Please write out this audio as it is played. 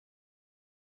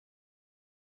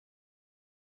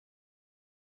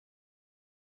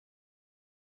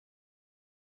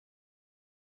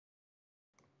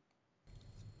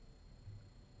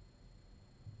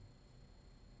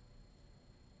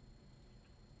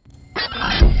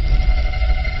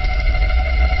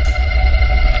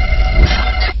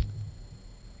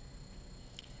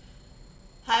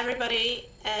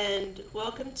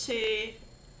welcome to,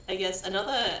 I guess,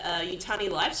 another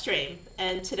Yutani live stream.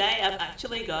 And today I've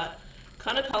actually got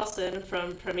Connor Colson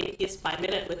from Prometheus by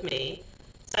Minute with me.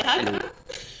 Say hi, Connor.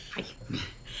 Hi.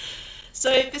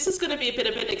 So this is going to be a bit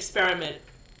of an experiment.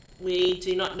 We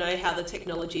do not know how the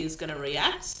technology is going to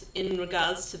react in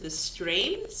regards to the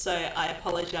stream, so I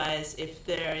apologize if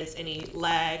there is any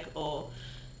lag or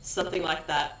something like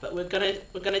that. But we're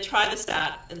gonna try this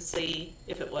out and see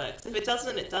if it works. If it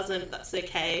doesn't, it doesn't. That's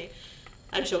okay.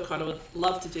 I'm sure Connor would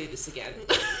love to do this again.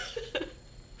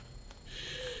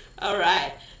 All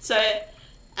right. So,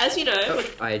 as you know,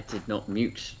 I did not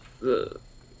mute.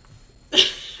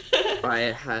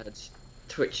 I had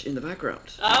Twitch in the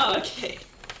background. Oh, okay.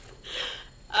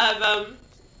 I've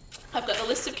got a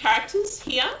list of characters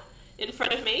here in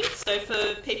front of me. So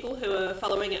for people who are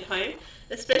following at home,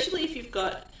 especially if you've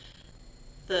got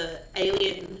the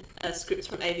alien scripts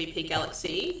from AVP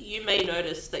Galaxy, you may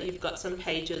notice that you've got some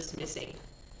pages missing.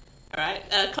 All right,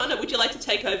 Connor, would you like to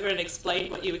take over and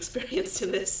explain what you experienced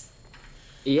in this?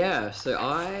 Yeah, so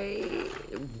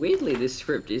weirdly, this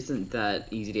script isn't that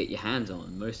easy to get your hands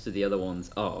on. Most of the other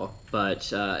ones are, but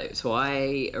so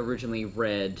I originally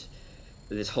read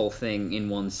this whole thing in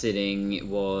one sitting. It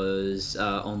was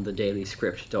on the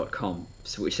dailyscript.com,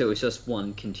 so it was just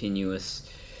one continuous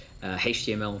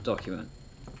HTML document.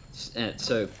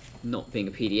 So not being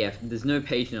a PDF, there's no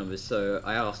page numbers, so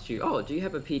I asked you, oh, do you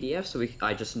have a PDF so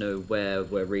I just know where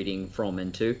we're reading from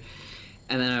and to?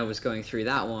 And then I was going through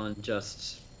that one,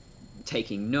 just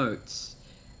taking notes,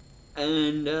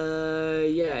 and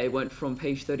yeah, it went from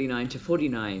page 39 to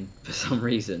 49 for some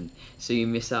reason, so you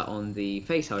miss out on the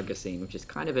facehugger scene, which is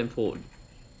kind of important.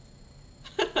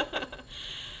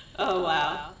 Oh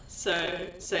wow, so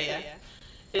yeah,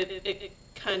 it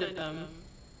kind of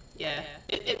yeah,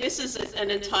 this is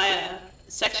an entire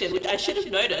section which I should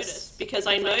have noticed, because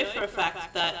I know for a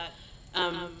fact that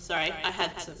sorry, I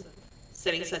had some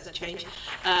settings had to change.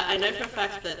 I know for a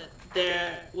fact that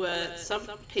there were some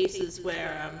pieces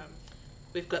where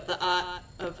we've got the art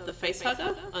of the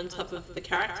facehugger on top of the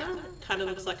character, kind of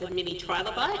looks like a mini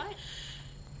trilobite,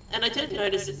 and I didn't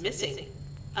notice it missing.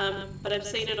 But I've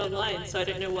seen it online, so I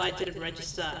don't know why it didn't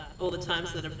register all the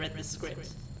times that I've read the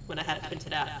script when I had it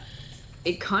printed out.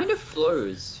 It kind of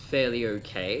flows fairly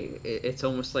okay. It's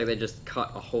almost like they just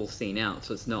cut a whole scene out,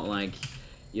 so it's not like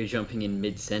you're jumping in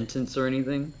mid-sentence or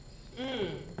anything.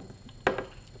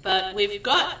 But we've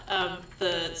got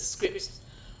the script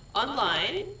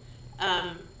online.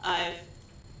 I've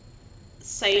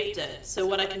saved it, so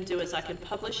what I can do is I can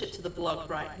publish it to the blog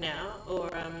right now,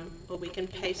 or we can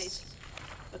paste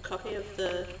a copy of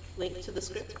the link to the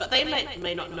script. But they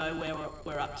may not know where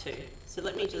we're up to. So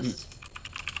let me just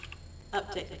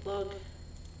update the blog.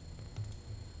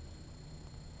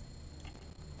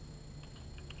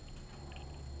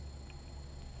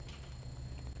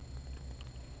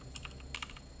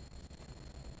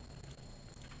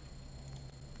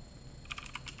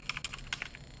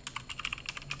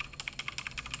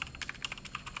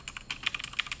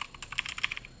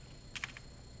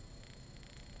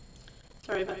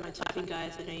 Sorry about my typing,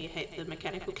 guys. I know you hate the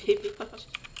mechanical keyboard.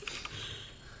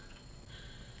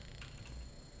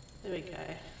 There we go.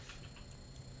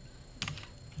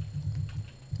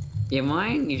 Yeah,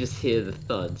 mine, you just hear the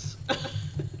thuds.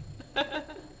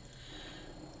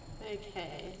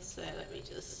 Okay, so let me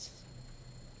just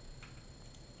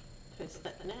post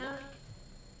that now.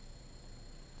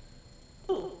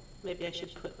 Oh, maybe I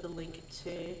should put the link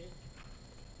to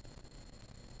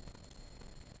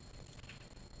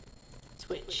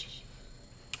Twitch.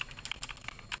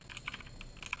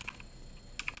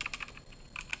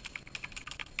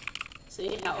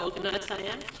 See how organized I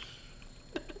am?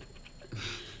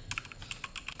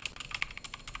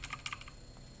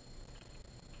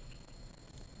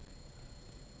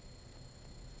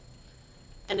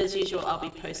 And as usual, I'll be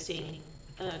posting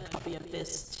a copy of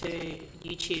this to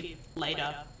YouTube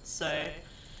later, so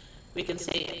we can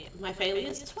see my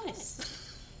failures twice.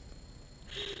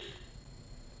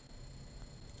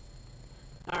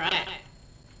 Alright,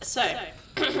 so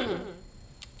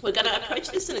we're going to approach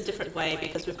this in a different way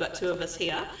because we've got two of us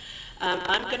here.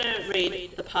 I'm going to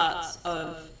read the parts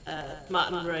of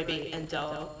Martin, Roby and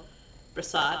Del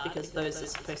Brassard, because those are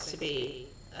supposed to be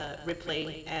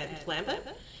Ripley and Lambert,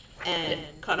 and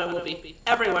Connor will be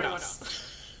everyone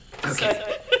else.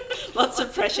 Okay. So, lots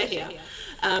of pressure here.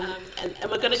 And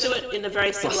we're going to do it in a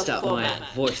very similar Bust out format. my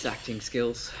voice acting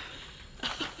skills.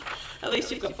 At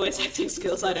least you've got voice acting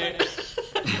skills, I don't.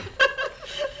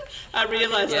 I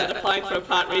realised that applying for a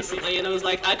part recently, and I was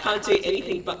like, I can't do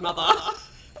anything but mother.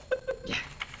 Yeah.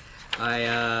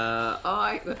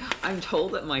 I'm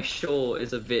told that my shore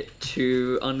is a bit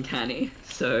too uncanny,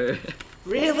 so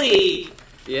Really?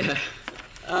 yeah.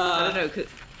 I don't know.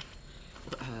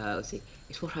 Let's see.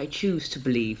 It's what I choose to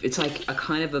believe. It's like a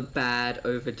kind of a bad,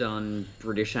 overdone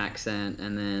British accent,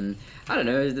 and then I don't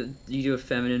know. You do a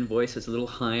feminine voice. It's a little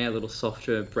higher, a little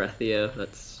softer, breathier.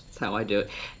 That's how I do it.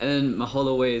 And then my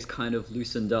Holloway is kind of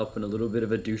loosened up and a little bit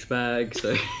of a douchebag.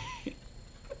 So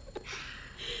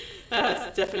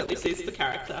Definitely suits the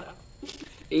character.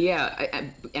 yeah,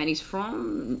 and he's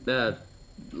from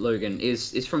Logan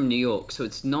is from New York, so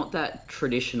it's not that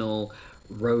traditional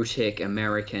rhotic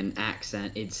American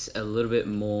accent. It's a little bit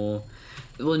more,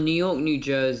 well, New York, New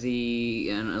Jersey,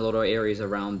 and a lot of areas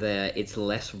around there, it's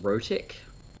less rhotic.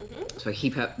 Mm-hmm. So I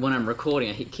keep when I'm recording,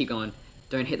 I keep going,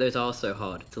 don't hit those R's so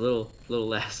hard. It's a little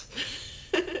less.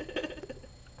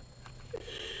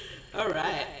 All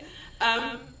right.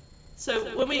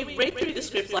 So when we read through the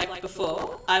script like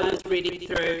before, I was reading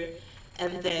through,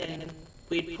 and then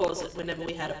we'd pause it whenever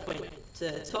we had a point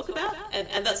to talk about,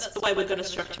 and that's the way we're going to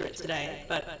structure it today.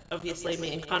 But obviously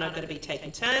me and Connor are going to be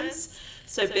taking turns,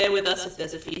 so bear with us if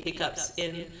there's a few hiccups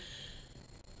in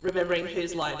remembering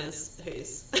whose line is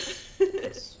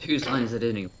whose. Whose line is it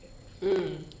anyway?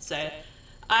 So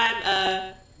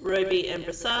I'm Roby and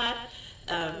Brassard.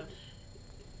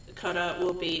 Connor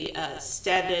will be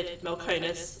Standard,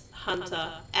 Melkonis,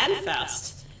 Hunter, and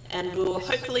Faust, and we'll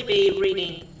hopefully be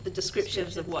reading the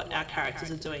descriptions of what our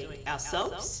characters are doing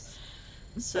ourselves.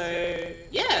 So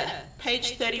yeah,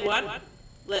 page 31.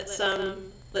 Let's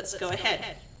go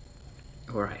ahead.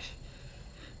 All right.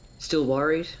 Still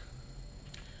worried?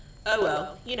 Oh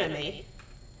well, you know me.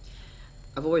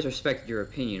 I've always respected your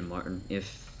opinion, Martin.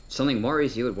 If something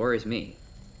worries you, it worries me.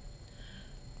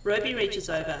 Roby reaches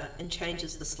over and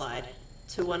changes the slide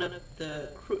to one of the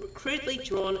crudely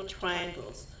drawn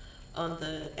triangles on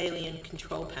the alien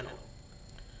control panel.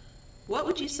 What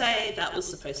would you say that was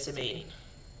supposed to mean?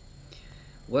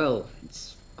 Well,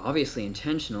 it's obviously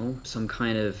intentional, some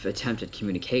kind of attempt at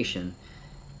communication.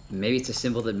 Maybe it's a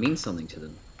symbol that means something to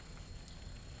them.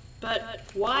 But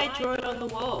why draw it on the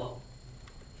wall?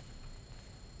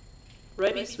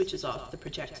 Roby switches off the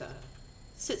projector,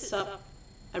 sits up,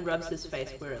 and rubs his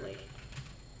face wearily.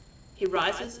 He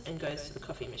rises and goes to the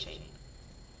coffee machine.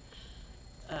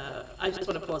 I just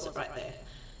want to pause it right there.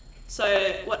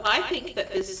 So what I think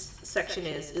that this section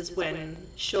is when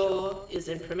Shaw is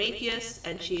in Prometheus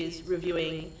and she is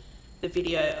reviewing the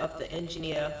video of the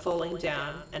engineer falling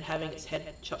down and having its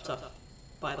head chopped off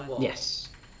by the wall. Yes.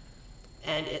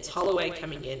 And it's Holloway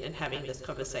coming in and having this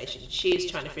conversation. She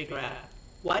is trying to figure out,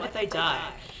 why did they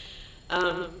die?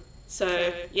 So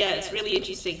yeah, it's really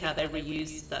interesting how they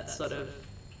reused that sort of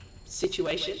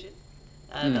situation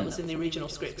that was in the original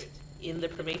script in the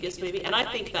Prometheus movie, and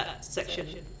I think that section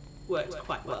worked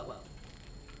quite well.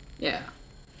 Yeah.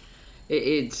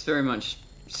 It's very much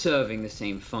serving the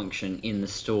same function in the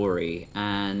story,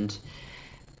 and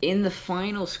in the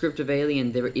final script of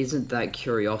Alien, there isn't that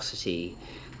curiosity,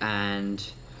 and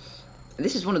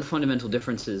this is one of the fundamental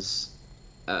differences,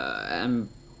 and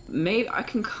maybe I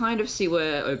can kind of see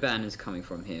where Oban is coming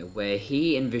from here, where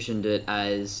he envisioned it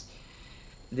as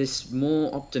this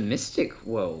more optimistic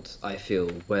world, I feel,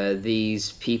 where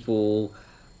these people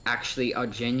actually are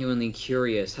genuinely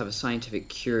curious, have a scientific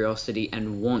curiosity,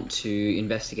 and want to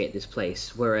investigate this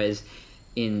place. Whereas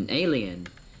in Alien,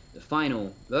 the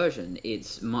final version,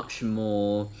 it's much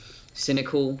more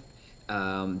cynical.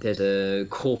 There's a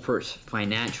corporate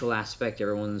financial aspect.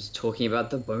 Everyone's talking about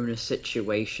the bonus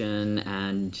situation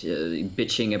and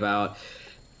bitching about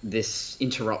this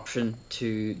interruption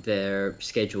to their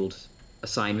scheduled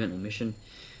assignment or mission.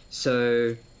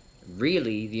 So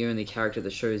really the only character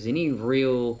that shows any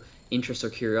real interest or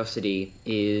curiosity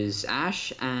is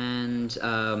Ash and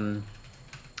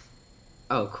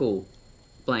oh cool,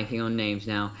 blanking on names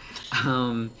now,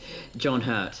 John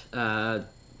Hurt,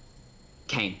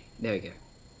 Kane, there we go.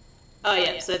 Oh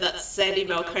yeah, so that's Sandy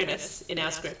Melkonis in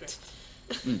our script.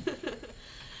 It's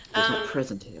not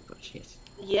present here, but yes.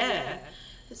 Yeah,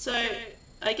 so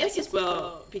I guess as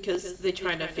well, because they're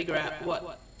trying to figure out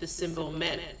what the symbol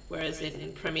meant, whereas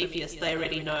in Prometheus they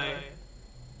already know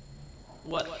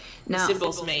what the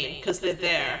symbols mean, because they're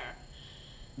there.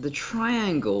 The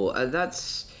triangle,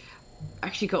 that's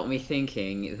actually got me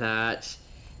thinking that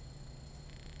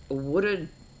would a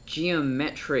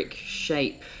geometric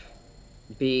shape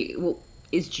be, well,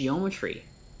 is geometry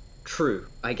true,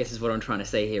 I guess is what I'm trying to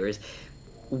say here, is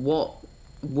what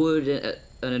would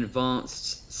an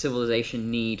advanced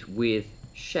civilization need with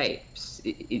shapes?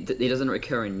 It doesn't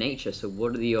occur in nature, so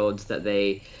what are the odds that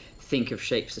they think of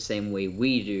shapes the same way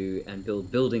we do and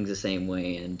build buildings the same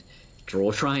way and draw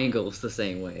triangles the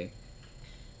same way.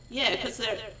 Yeah, because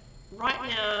they're right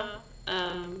now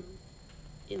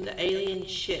in the alien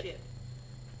ship.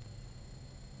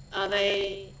 Are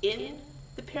they in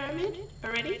the pyramid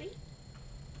already?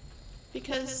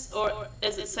 Because, or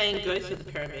is it saying go through the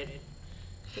pyramid?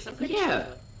 Because I'm pretty sure.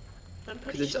 I'm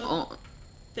pretty sure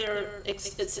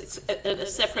it's a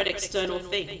separate external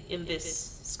thing in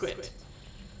this script.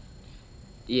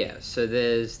 Yeah, so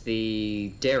there's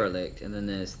the derelict, and then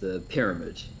there's the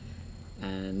pyramid,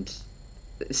 and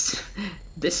this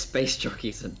space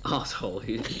jockey's an asshole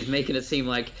who's making it seem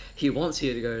like he wants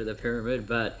you to go to the pyramid,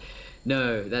 but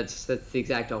no, that's the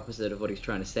exact opposite of what he's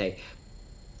trying to say.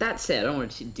 That said, I don't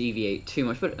want to deviate too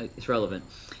much, but it's relevant.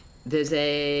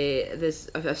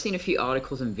 I've seen a few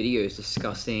articles and videos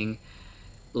discussing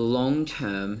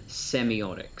long-term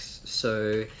semiotics.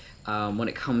 So when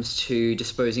it comes to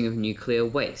disposing of nuclear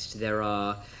waste, there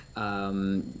are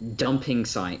dumping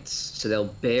sites. So they'll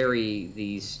bury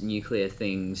these nuclear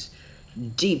things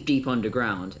deep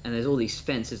underground, and there's all these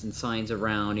fences and signs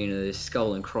around, there's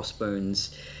skull and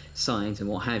crossbones signs and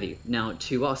what have you. Now,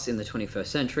 to us in the 21st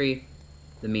century,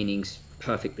 the meaning's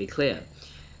perfectly clear.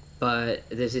 But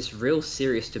there's this real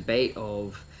serious debate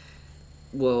of,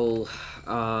 well,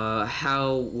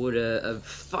 how would a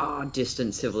far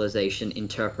distant civilization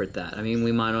interpret that? I mean,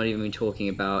 we might not even be talking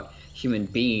about human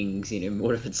beings,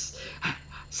 what if it's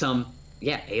some,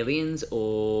 aliens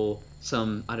or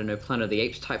some, I don't know, Planet of the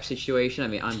Apes type situation? I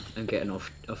mean, I'm getting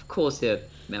off course here,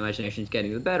 my imagination's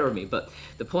getting the better of me, but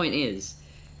the point is,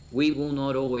 we will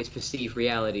not always perceive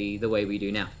reality the way we do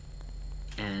now.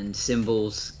 And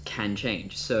symbols can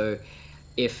change. So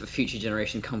if a future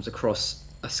generation comes across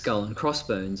a skull and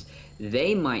crossbones,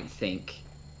 they might think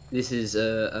this is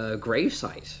a grave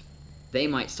site. They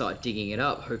might start digging it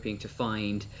up, hoping to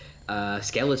find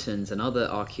skeletons and other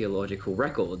archaeological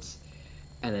records,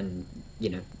 and then,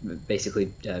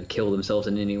 basically kill themselves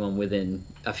and anyone within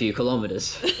a few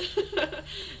kilometers.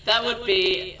 That would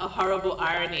be a horrible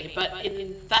irony, but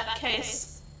in that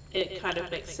case, it kind of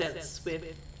makes sense with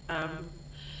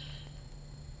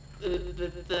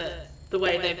the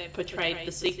way they've portrayed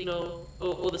the signal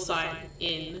or the sign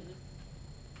in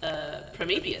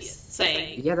Prometheus,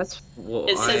 saying that's what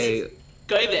it says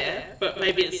go there, but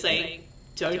maybe it's saying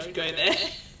don't go there.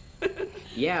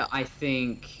 Yeah, I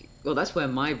think. Well, that's where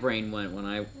my brain went when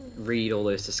I read all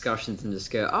those discussions and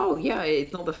just go, oh yeah,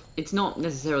 it's not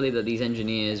necessarily that these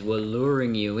engineers were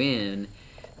luring you in.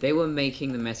 They were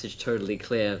making the message totally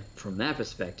clear from their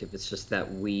perspective. It's just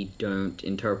that we don't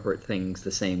interpret things the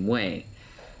same way.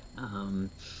 Kind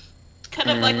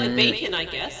of like the beacon, I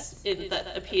guess,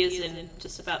 that appears in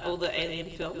just about all the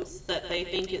alien films, that they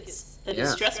think it's a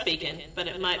distress beacon, but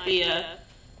it might be a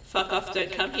fuck off,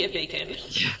 don't come here beacon.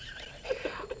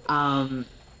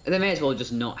 They may as well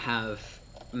just not have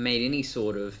made any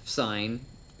sort of sign.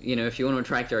 If you want to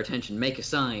attract their attention, make a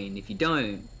sign. If you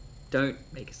don't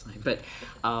make a sign. But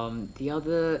the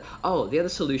other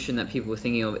solution that people were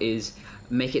thinking of is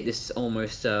make it this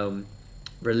almost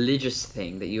religious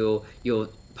thing, that you're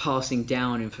passing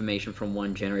down information from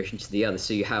one generation to the other.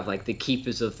 So you have like the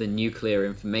keepers of the nuclear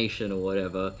information or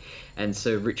whatever, and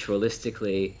so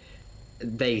ritualistically,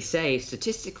 they say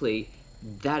statistically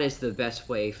that is the best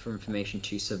way for information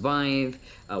to survive.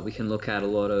 We can look at a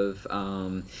lot of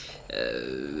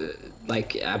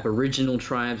like Aboriginal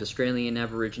tribes, Australian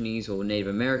Aborigines or Native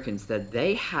Americans, that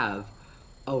they have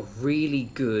a really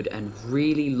good and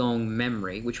really long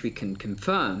memory, which we can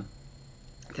confirm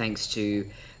thanks to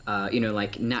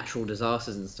like natural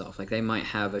disasters and stuff. Like they might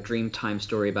have a Dreamtime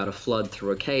story about a flood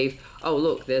through a cave. Oh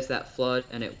look, there's that flood,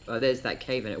 and there's that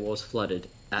cave, and it was flooded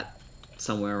at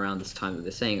somewhere around this time that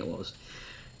they're saying it was.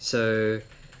 So,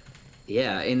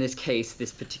 yeah, in this case,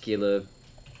 this particular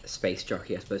space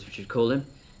jockey, I suppose we should call him,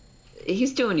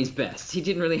 he's doing his best. He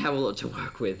didn't really have a lot to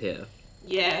work with here.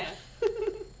 Yeah.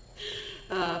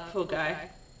 Poor guy.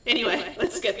 Anyway,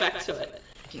 let's get back to it.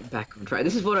 Get back on track.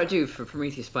 This is what I do for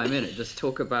Prometheus by Minute. Just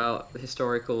talk about the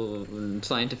historical and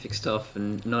scientific stuff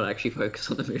and not actually focus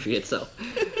on the movie itself.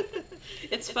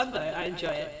 It's fun, though. I enjoy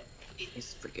it.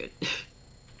 It's pretty good.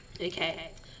 Okay.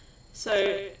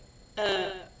 So,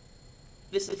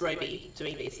 this is Roby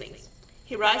doing these things.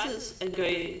 He rises and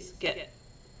goes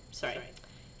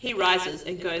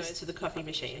to the coffee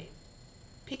machine,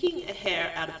 picking a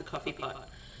hair out of the coffee pot.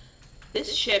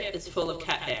 This ship is full of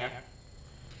cat hair.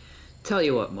 Tell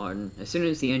you what, Martin, as soon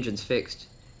as the engine's fixed,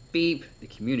 beep, the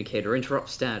communicator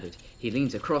interrupts standard. He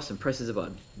leans across and presses a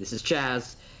button. This is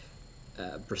Chaz.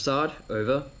 Brassard,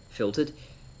 over, filtered.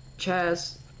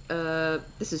 Chaz,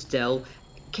 this is Del.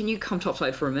 Can you come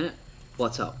topside for a minute?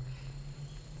 What's up?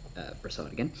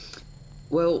 Brassard again.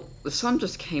 Well, the sun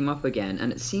just came up again,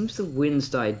 and it seems the wind's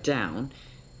died down.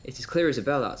 It's as clear as a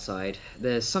bell outside.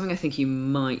 There's something I think you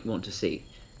might want to see.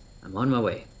 I'm on my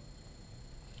way.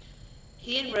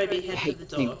 He and Roby head for the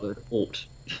The door. word ought.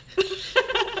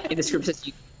 In the script it says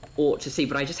you ought to see,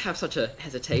 but I just have such a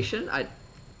hesitation. I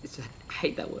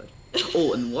hate that word.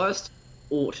 Ought, and worst,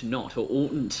 ought not, or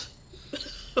oughtn't.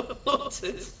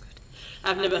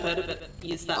 I've never heard of it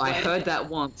used that way. I heard that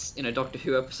once in a Doctor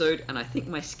Who episode, and I think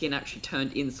my skin actually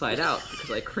turned inside out because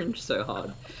I cringed so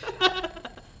hard.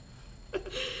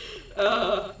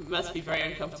 Oh, must be very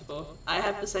uncomfortable. I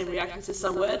have the same reaction to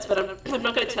some words, but I'm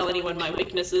not going to tell anyone my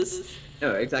weaknesses.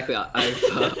 No, exactly.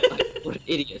 What an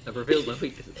idiot. I've revealed my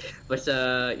weaknesses. But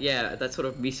yeah, that sort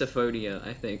of misophonia,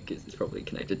 I think, is probably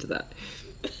connected to that.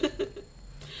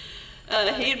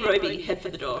 He and Roby head for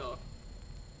the door.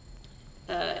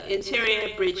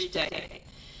 Interior bridge day.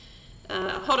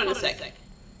 Hold on a sec.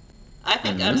 I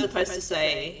think I'm supposed to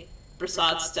say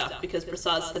Brissad's stuff because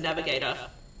Brissad's the navigator.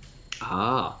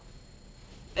 Ah.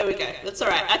 There we go. That's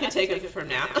alright. I can take over from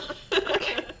now.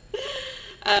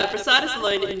 Brissard is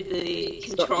alone in the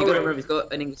control room. You gotta remember, he's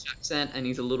got an English accent and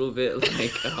he's a little bit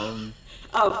like,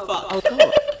 Oh, fuck. Oh,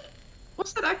 God.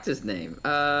 What's that actor's name?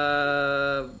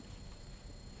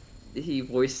 He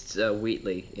voiced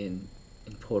Wheatley in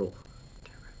Portal.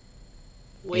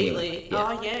 Wheatley. Yeah.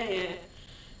 Oh, yeah.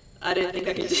 I don't think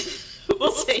I can do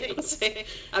We'll see.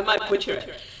 I might butcher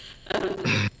it.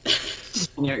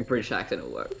 Just generic British accent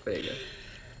will work. There you go.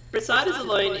 Brissard is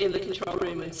alone in the control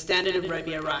room when Standard and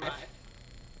Roby arrive.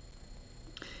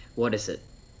 What is it?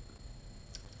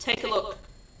 Take a look.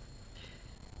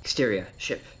 Exterior,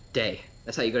 ship, day.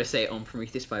 That's how you gotta say it on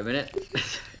Prometheus by minute.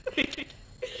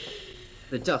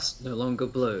 The dust no longer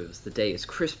blows. The day is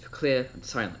crisp, clear, and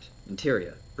silent.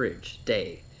 Interior, bridge,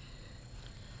 day.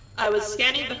 I was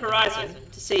scanning the horizon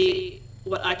to see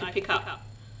what I could pick up.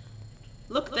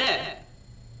 Look there,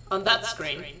 on that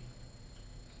screen.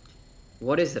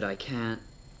 What is it? I can't.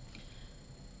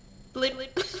 Blip.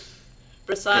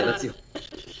 Yeah,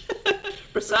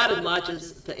 Brissard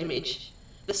enlarges the image.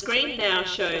 The screen now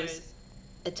shows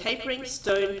a tapering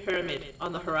stone pyramid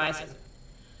on the horizon.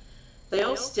 They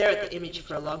all stare at the image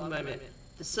for a long moment.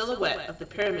 The silhouette of the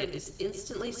pyramid is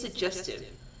instantly suggestive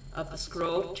of the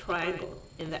scrolled triangle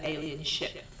in the alien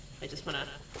ship. I just want to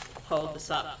hold this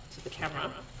up to the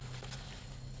camera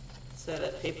so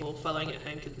that people following at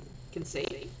home can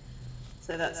see.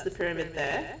 So that's the pyramid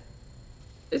there.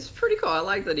 It's pretty cool. I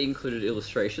like that he included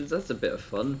illustrations. That's a bit of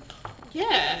fun.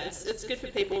 Yeah, it's good for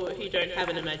people who don't have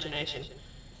an imagination.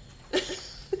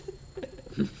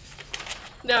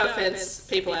 No offense,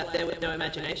 people out there with no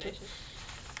imagination.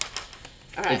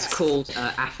 All right. It's called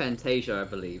aphantasia, I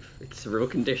believe. It's a real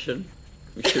condition.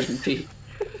 We shouldn't be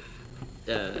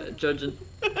judging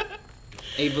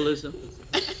ableism.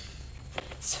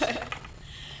 So,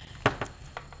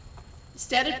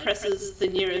 Standard presses the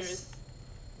nearest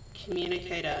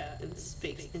communicator and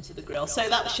speaks into the grill. So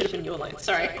that should have been your line,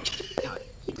 sorry.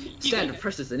 Standard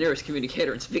presses the nearest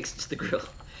communicator and speaks into the grill.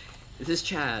 This is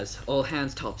Chaz, all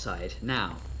hands topside.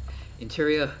 Now,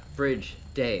 interior, bridge,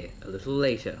 day, a little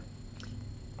later.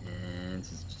 And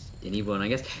this is just anyone, I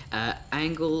guess.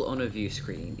 Angle on a view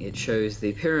screen. It shows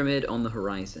the pyramid on the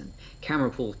horizon. Camera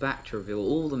pulls back to reveal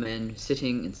all the men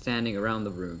sitting and standing around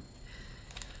the room.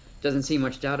 Doesn't seem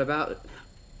much doubt about it.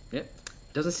 Yep.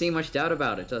 Doesn't seem much doubt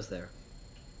about it, does there?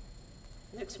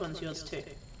 Next one's yours too.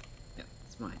 Yep,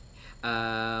 it's mine.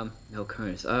 No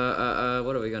Cronus. What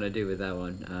are we gonna do with that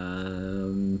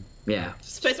one? Yeah.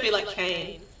 It's supposed to be like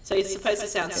Kane, so he's supposed to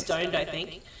sound stoned, I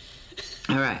think.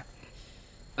 Alright.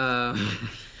 No,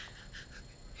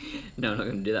 I'm not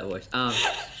gonna do that voice.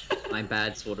 My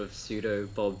bad sort of pseudo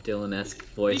Bob Dylan-esque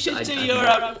voice. You should do your,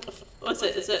 what's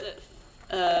it, is it,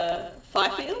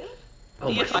 Fifield?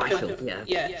 Oh, my Fifield,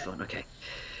 yeah. Fun, okay.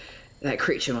 That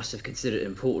creature must have considered it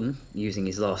important, using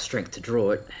his last strength to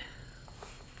draw it.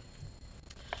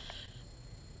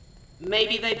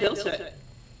 Maybe they built it.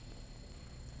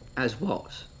 As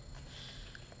what?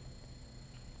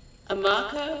 A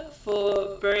marker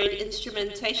for buried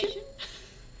instrumentation?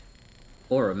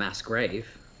 Or a mass grave.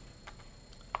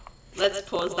 Let's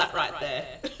pause that right there.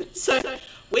 So,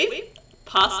 we've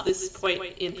passed this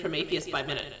point in Prometheus by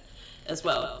minute as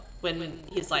well, when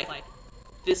he's like,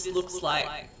 this looks like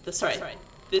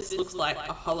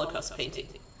a Holocaust painting.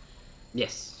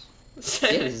 Yes. So,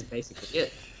 Yeah, this is basically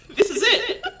it. This is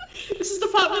it! This is the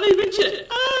part where they mention it.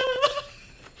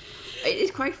 It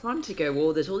is quite fun to go,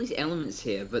 well, there's all these elements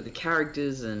here, but the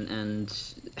characters and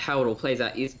how it all plays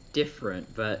out is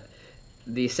different, but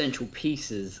the essential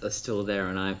pieces are still there,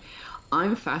 and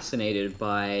I'm fascinated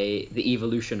by the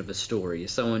evolution of a story.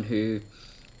 As someone who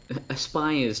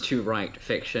aspires to write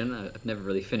fiction, I've never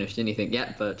really finished anything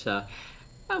yet, but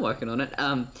I'm working on it.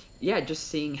 Yeah, just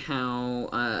seeing how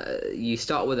you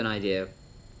start with an idea,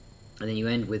 and then you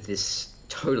end with this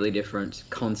totally different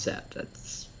concept.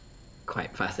 That's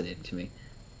quite fascinating to me.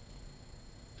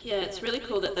 Yeah, it's really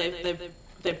cool that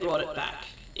they've brought it back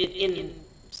in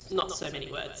not so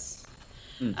many words.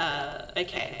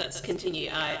 Okay, let's continue.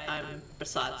 I'm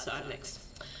Prasad, so I'm next.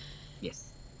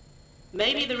 Yes.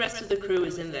 Maybe the rest of the crew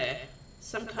is in there.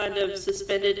 Some kind of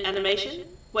suspended animation,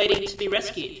 waiting to be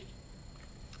rescued.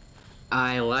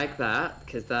 I like that,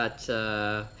 because that,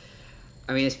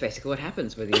 I mean, it's basically what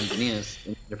happens with the engineers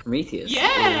in the Prometheus.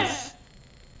 Yeah!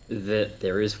 Is that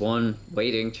there is one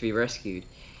waiting to be rescued.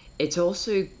 It's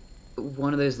also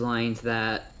one of those lines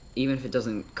that, even if it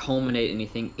doesn't culminate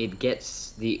anything, it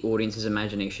gets the audience's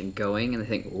imagination going, and they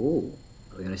think, "Oh,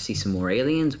 are we going to see some more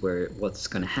aliens? What's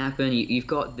going to happen?" You've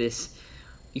got this.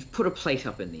 You've put a plate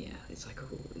up in the air. It's like,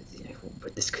 oh, you know,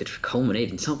 but this could culminate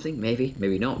in something.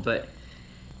 Maybe not. But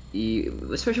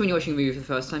especially when you're watching a movie for the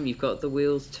first time, you've got the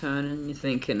wheels turning. You're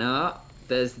thinking,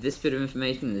 there's this bit of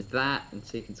information, there's that, and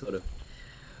so you can sort of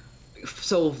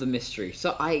solve the mystery.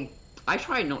 So I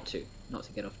try not to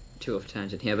get too off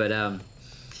tangent here, but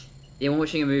yeah, when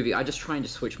watching a movie, I just try and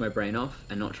just switch my brain off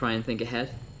and not try and think ahead.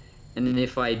 And then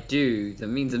if I do, that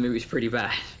means the movie's pretty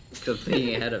bad because I'm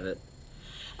thinking ahead of it.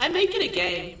 I make it a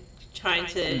game, trying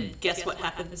to guess what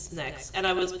happens next, and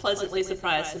I was pleasantly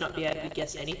surprised to not be able to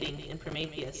guess anything in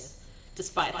Prometheus,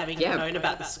 despite having known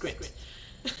about the script.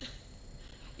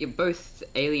 Yeah, both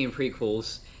Alien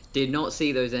prequels did not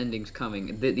see those endings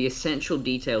coming. The essential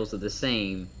details are the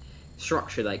same.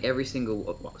 Structure, like every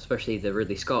single, especially the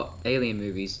Ridley Scott Alien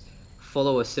movies,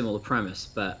 follow a similar premise,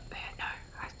 but no,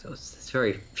 I was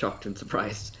very shocked and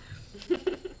surprised.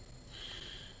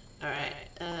 Alright,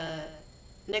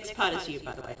 next part is you,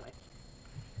 by the way.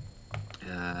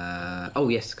 Oh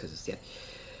yes, because it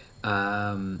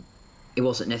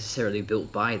wasn't necessarily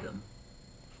built by them.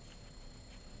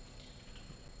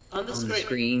 On the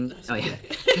screen. Oh yeah.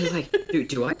 I was like,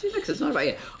 do I do that? Because it's not about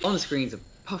it. On the screens, a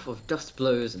puff of dust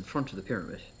blows in front of the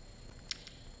pyramid.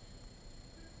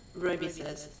 Roby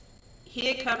says,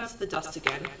 "Here comes the dust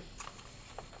again."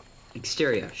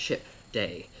 Exterior, ship,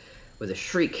 day. With a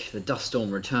shriek, the dust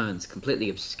storm returns, completely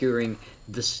obscuring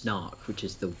the Snark, which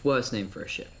is the worst name for a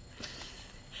ship.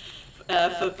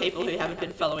 For people who haven't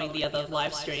been following the other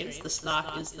live streams, the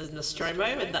Snark is the Nostromo,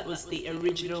 and that was the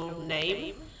original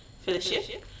name for the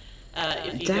ship.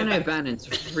 Dan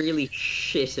O'Bannon's really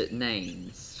shit at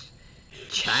names.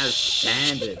 Chaz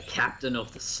Standard, captain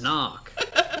of the Snark.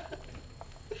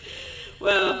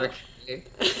 Well... Okay.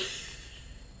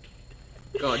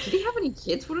 God, did he have any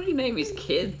kids? What did he name his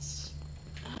kids?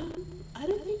 I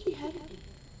don't think he had any.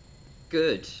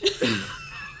 Good.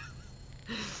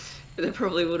 They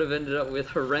probably would have ended up with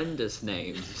horrendous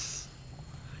names.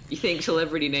 You think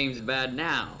celebrity names are bad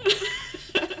now?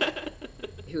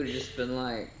 He would have just been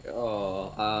like,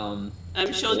 I'm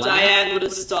sure Diane would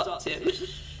have stopped him.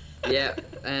 Yeah,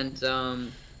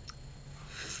 and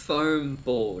Foam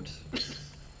Board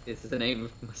is the name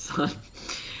of my son.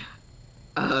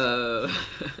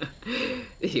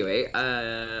 Anyway,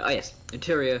 yes,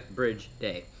 interior, bridge,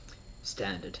 day.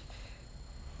 Standard.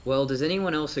 Well, does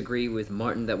anyone else agree with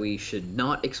Martin that we should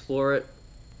not explore it?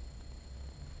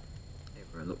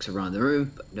 Everyone looks around the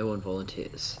room, but no one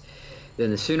volunteers.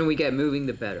 Then the sooner we get moving,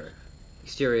 the better.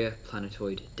 Exterior,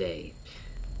 planetoid, day.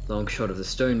 Long shot of the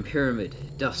stone pyramid,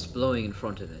 dust blowing in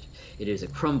front of it. It is a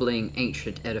crumbling,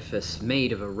 ancient edifice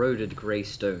made of eroded grey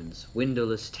stones,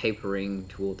 windowless tapering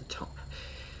toward the top.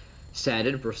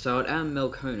 Standard, Broussard, and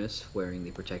Melkonis, wearing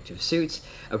the protective suits,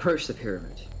 approach the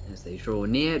pyramid. As they draw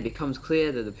near, it becomes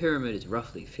clear that the pyramid is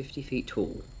roughly 50 feet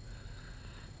tall.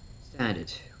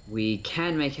 Standard. We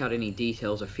can't make out any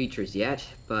details or features yet,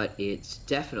 but it's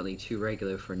definitely too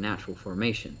regular for natural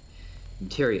formation.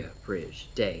 Interior, bridge,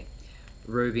 day.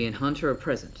 Roby and Hunter are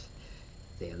present.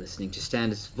 They are listening to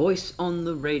Standard's voice on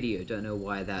the radio. Don't know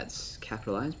why that's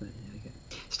capitalized, but there we go.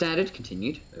 Standard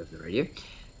continued over the radio.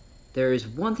 There is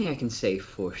one thing I can say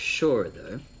for sure,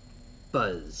 though.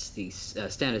 Buzz. The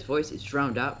Standard's voice is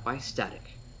drowned out by static.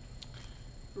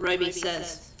 Roby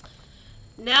says,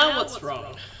 "Now what's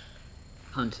wrong?"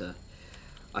 Hunter.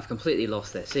 I've completely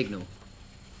lost their signal.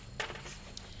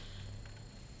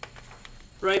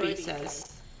 Roby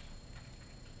says,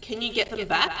 "Can you get them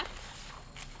back?"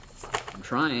 I'm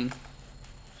trying.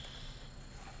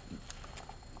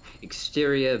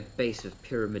 Exterior base of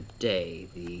Pyramid Day.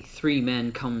 The three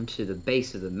men come to the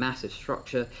base of the massive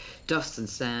structure. Dust and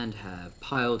sand have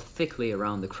piled thickly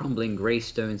around the crumbling grey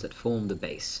stones that form the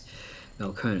base.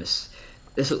 Melconus.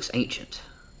 This looks ancient.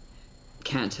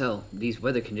 Can't tell. These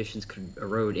weather conditions could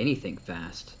erode anything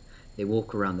fast. They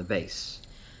walk around the base.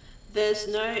 There's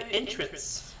no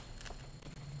entrance.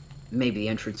 Maybe the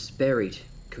entrance is buried.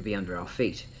 Could be under our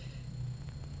feet.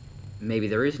 Maybe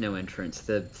there is no entrance.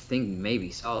 The thing may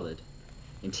be solid.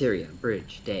 Interior,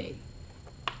 bridge, day.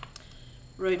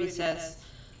 Roby says,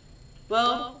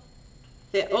 well,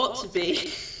 there ought to be...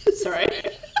 Sorry.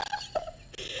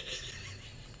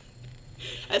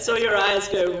 I saw your eyes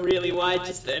go really wide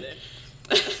just then.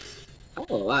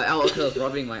 Oh, I was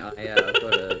rubbing my eye out. I've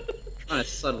got trying to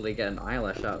subtly get an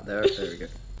eyelash out there. There we go.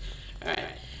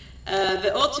 Alright.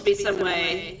 There ought to be some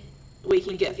way we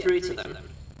can get through to them.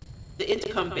 The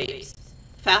intercom beeps.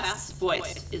 Faust's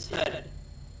voice is heard.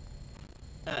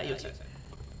 Your turn.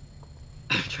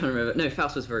 I'm trying to remember. No,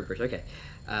 Faust was very British. Okay.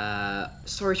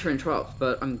 Sorry to interrupt,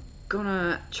 but I'm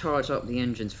gonna charge up the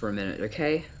engines for a minute,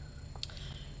 okay?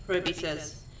 Roby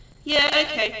says, yeah,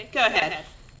 okay, go ahead.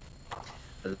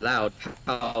 A loud,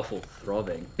 powerful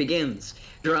throbbing begins,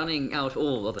 drowning out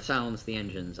all other sounds. The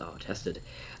engines are tested.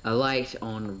 A light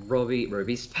on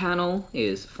Roby's panel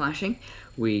is flashing.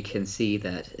 We can see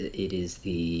that it is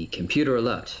the computer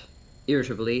alert.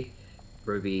 Irritably,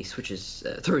 Roby throws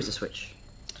the switch.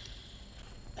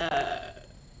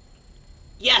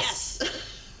 Yes!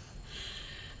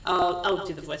 I'll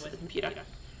do the voice of the computer.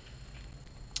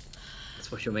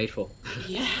 That's what you're made for.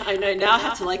 Yeah, I know. Now I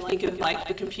have to think of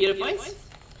the computer voice.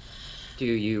 Do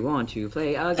you want to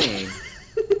play a game?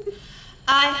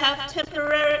 I have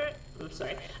temporary... I'm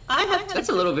sorry. That's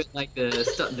a little bit like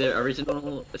the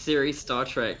original series Star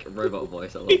Trek robot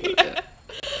voice. A little bit. Yeah.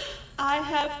 I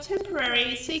have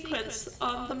temporary sequence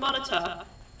on the monitor.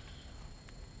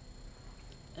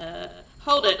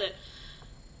 Hold it.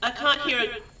 I can't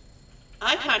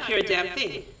hear a damn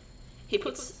thing. He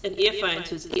puts an earphone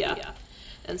to his ear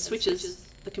and switches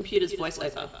the computer's voice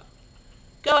over.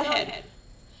 Go ahead.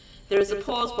 There is a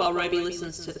pause while Roby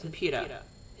listens to the computer.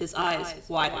 His eyes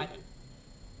widen.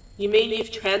 You mean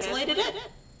you've translated it?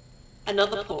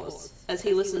 Another pause as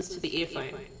he listens to the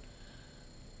earphone.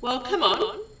 Well, come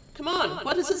on.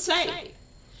 What does it say?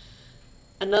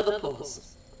 Another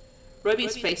pause.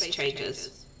 Roby's face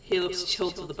changes. He looks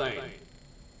chilled to the bone.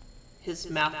 His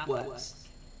mouth works.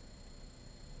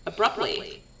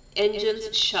 Abruptly,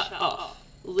 engines shut off,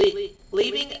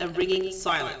 leaving a ringing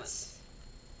silence.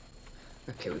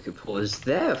 Okay, we could pause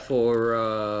there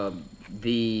for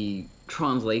the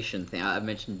translation thing. I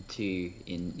mentioned to you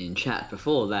in chat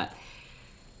before that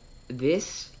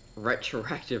this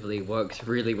retroactively works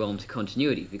really well into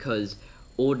continuity, because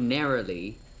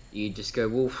ordinarily you just go,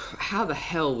 well, how the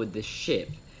hell would this ship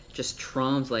just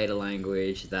translate a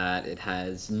language that it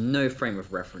has no frame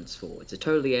of reference for? It's a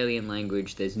totally alien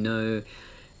language. There's no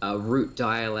root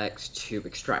dialects to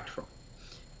extract from.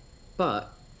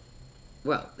 But,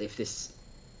 well, if this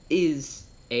is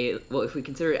if we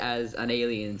consider it as an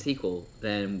Alien sequel,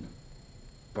 then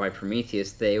by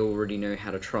Prometheus they already know how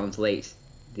to translate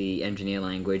the engineer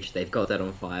language. They've got that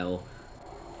on file.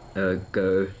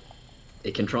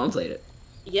 It can translate it.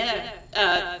 Yeah,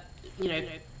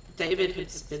 David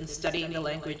has been studying the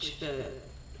language for,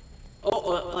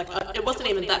 it wasn't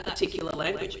even that particular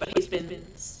language, but he's been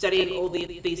studying all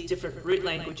these different root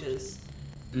languages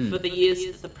for the years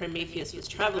that the Prometheus was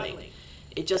traveling.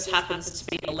 It just happens to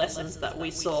be the lessons that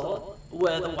we saw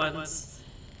were the ones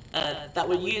that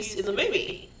were used in the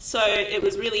movie. So it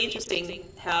was really interesting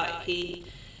how he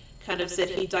kind of said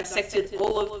he dissected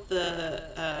all of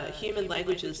the human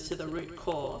languages to the root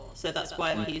core. So that's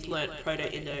why he's learnt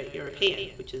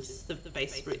Proto-Indo-European, which is the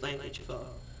base root language for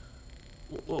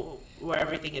where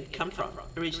everything had come from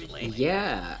originally.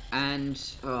 Yeah, and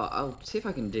I'll see if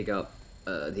I can dig up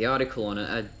the article on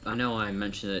it. I know I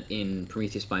mentioned it in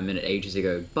Prometheus by Minute ages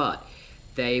ago, but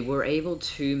they were able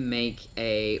to make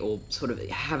or sort of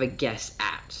have a guess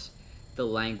at the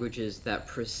languages that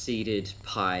preceded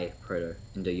Pi,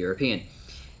 Proto-Indo-European,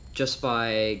 just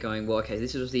by going, well, okay,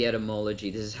 this was the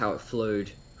etymology, this is how it flowed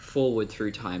forward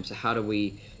through time, so how do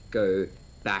we go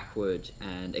backward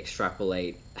and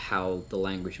extrapolate how the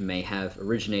language may have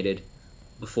originated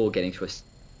before getting to a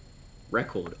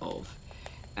record of.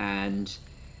 And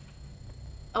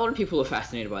a lot of people are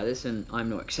fascinated by this, and I'm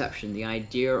no exception. The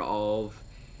idea of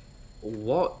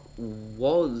what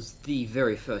was the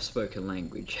very first spoken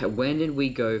language? When did we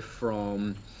go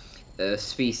from a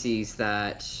species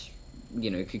that,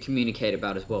 could communicate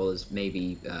about as well as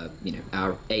maybe,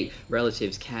 our ape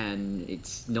relatives can?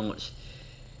 It's not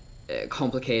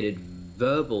complicated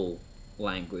verbal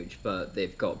language, but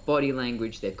they've got body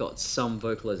language, they've got some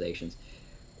vocalizations.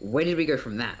 Where did we go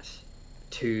from that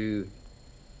to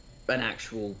an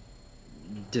actual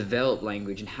developed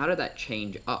language, and how did that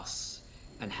change us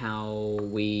and how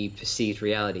we perceive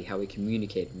reality, how we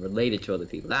communicate and relate it to other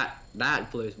people?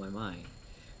 That blows my mind.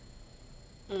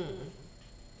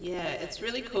 Yeah, it's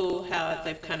really cool how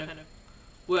they've kind of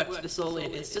worked this all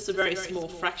in. It's just a very small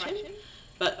fraction,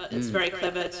 but it's very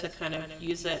clever to kind of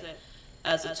use it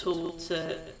as a tool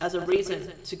as a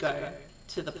reason to go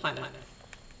to the planet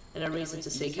and a reason to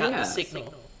seek out the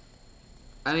signal.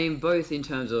 I mean, both in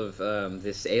terms of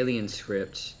this alien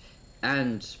script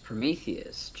and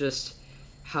Prometheus, just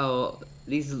how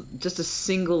just a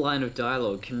single line of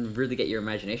dialogue can really get your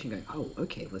imagination going, oh,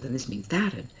 okay, well then this means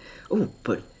that, and oh,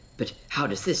 but how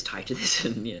does this tie to this?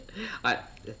 And yeah,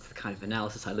 that's the kind of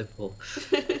analysis I live for.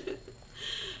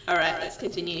 Alright, let's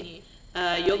continue.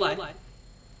 Your line.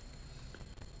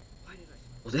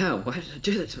 Well, damn, why did I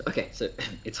do this? Okay, so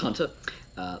it's Hunter,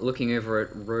 looking over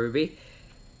at Roby.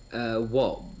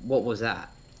 What was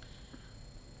that?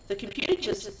 The computer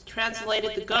just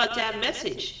translated the goddamn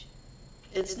message.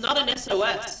 It's not an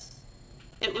SOS.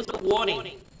 It was a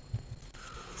warning.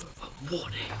 A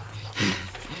warning.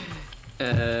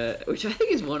 Which I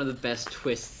think is one of the best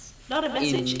twists. Not a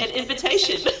message, an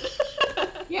invitation.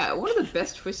 Yeah, one of the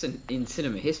best twists in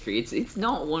cinema history. It's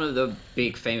not one of the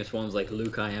big famous ones like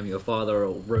Luke, I am your father,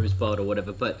 or Rosebud or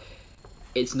whatever, but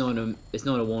it's not a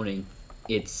warning.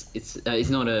 It's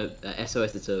not a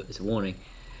SOS. It's a warning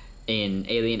in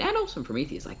Alien and also in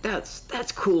Prometheus. Like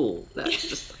that's cool. That's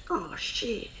just like, oh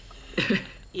shit.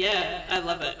 Yeah, I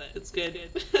love it. It's good.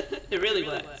 It really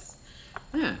works.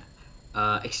 Yeah.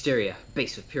 Exterior,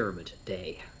 base of pyramid,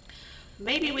 day.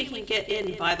 Maybe we can get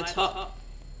in by the top.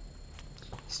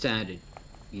 Standard.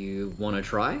 You want to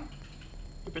try?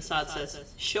 Prasad says,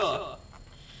 sure.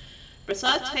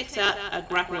 Prasad takes out a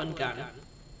grappling gun.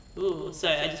 Ooh, so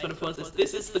I just want to pause this.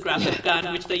 This is the grappling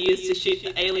gun which they use to shoot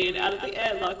the alien out of the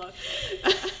airlock.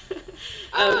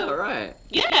 Right.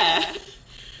 Yeah.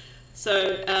 So,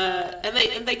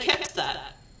 and they kept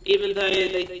that, even though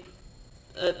they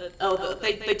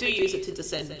do use it to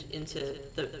descend into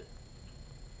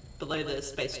below the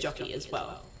space jockey as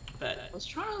well. But I was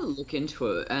trying to look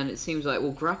into it, and it seems like, well,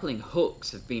 grappling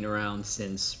hooks have been around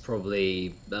since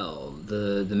probably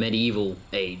the medieval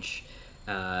age.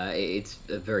 It's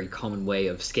a very common way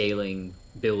of scaling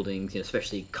buildings,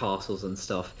 especially castles and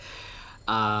stuff.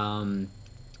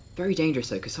 Very dangerous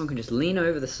though, because someone can just lean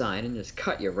over the side and just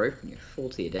cut your rope and you fall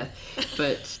to your death.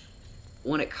 But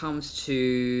when it comes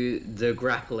to the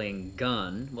grappling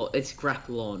gun, well, it's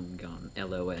grapplon gun,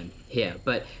 L-O-N, here.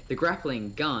 But the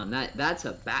grappling gun, that's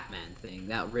a Batman thing.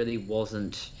 That really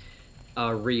wasn't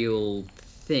a real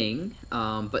thing.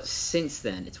 But since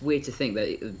then, it's weird to think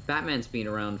that Batman's been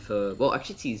around for, well,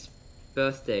 actually it's his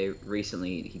birthday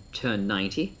recently. He turned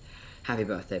 90. Happy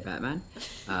birthday, Batman.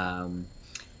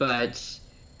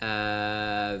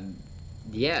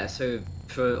 Yeah, so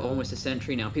for almost a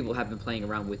century now, people have been playing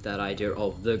around with that idea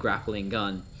of the grappling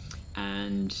gun,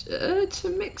 and to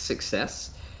mixed success.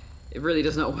 It really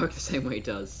does not work the same way it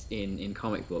does in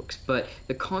comic books, but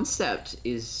the concept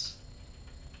is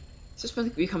just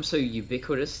become so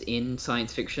ubiquitous in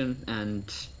science fiction and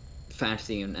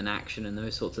fantasy and action and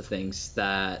those sorts of things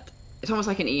that it's almost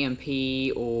like an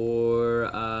EMP or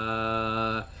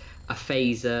a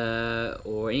phaser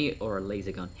or a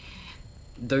laser gun.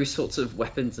 Those sorts of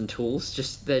weapons and tools,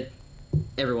 just that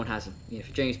everyone has them. If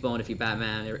you're James Bond, if you're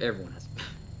Batman, everyone has them.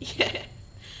 Yeah,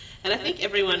 and I think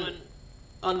everyone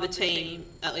on the team,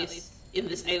 at least in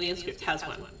this alien script, has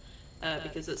one,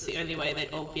 because it's the only way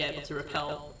they'd all be able to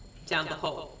rappel down the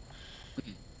hole.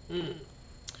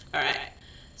 Alright,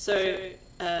 so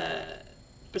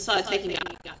Prasad taking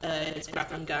out his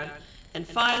grappling gun and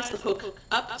fires the hook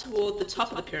up toward the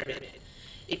top of the pyramid.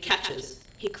 It catches.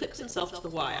 He clips himself to the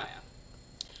wire.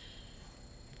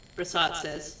 Prasad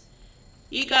says,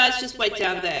 "You guys just wait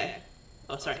down there.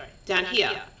 Oh, sorry, down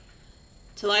here.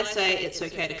 Till I say it's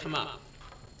okay to come up."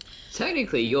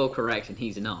 Technically, you're correct and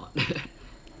he's not.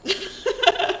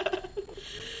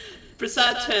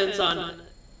 Prasad turns on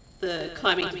the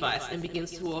climbing device and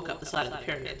begins to walk up the side of the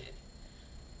pyramid.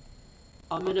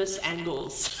 Ominous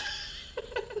angles.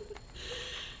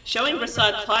 Showing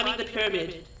Prasad climbing the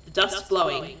pyramid, the dust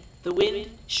blowing, the wind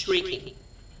shrieking.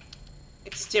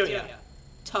 Exterior.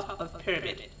 Top of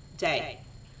pyramid, day.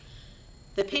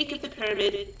 The peak of the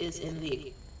pyramid is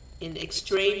in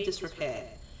extreme disrepair.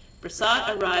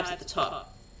 Prasad arrives at the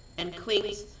top and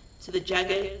clings to the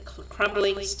jagged,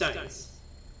 crumbling stones.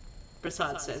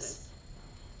 Prasad says,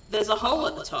 "There's a hole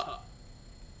at the top."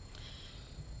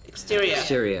 Exterior.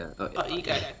 Exterior. Oh, you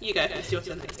go. You go. It's your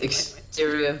turn.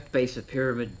 Exterior, base of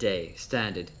pyramid, day.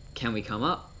 Standard. Can we come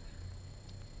up?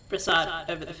 Prasad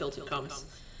over the filtered comms.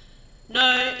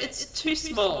 No, it's too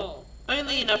small.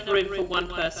 Only enough room for one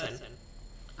person.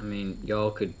 I mean,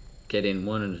 y'all could get in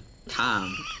one at a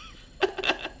time.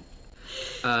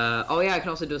 Oh yeah, I can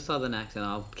also do a southern accent.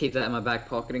 I'll keep that in my back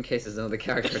pocket in case there's another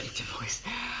character I need to voice.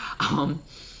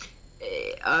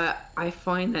 I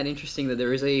find that interesting that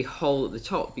there is a hole at the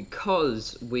top,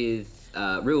 because with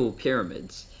real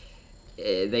pyramids,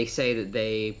 they say that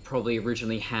they probably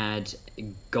originally had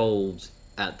gold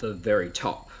at the very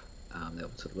top. There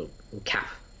was sort of a little cap.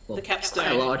 Well, the capstone.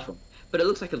 Quite a large one. But it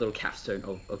looks like a little capstone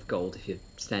of gold if you're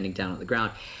standing down on the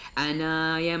ground. And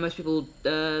yeah, most people,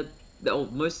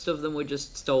 most of them were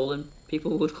just stolen.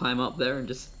 People would climb up there and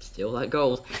just steal that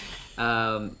gold.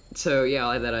 So yeah,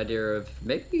 I like that idea of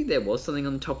maybe there was something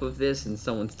on top of this and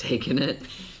someone's taken it.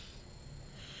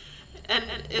 And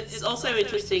it's also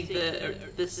interesting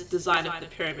this design of the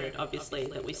pyramid, obviously,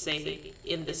 that we see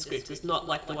in this script is not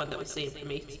like the one that we see in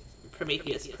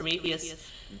Prometheus.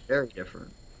 Prometheus, very different.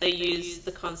 They use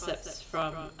the concepts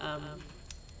from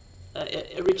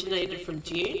it originated from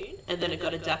Dune, and then it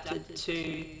got adapted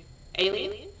to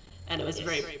Alien, and it was a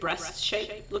very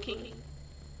breast-shaped looking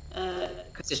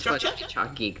structure. It's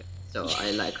chunky, so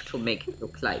I like to make it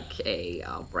look like a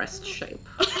breast shape.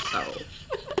 So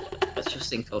let's just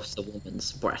think of the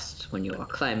woman's breast when you are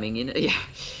climbing in it. Yeah.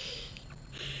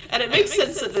 And it makes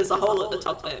sense that there's a hole at the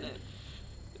top there.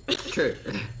 True.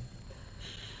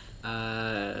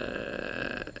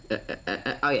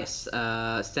 Oh yes,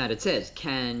 standard says,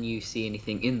 can you see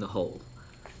anything in the hole?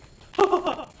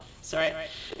 Sorry.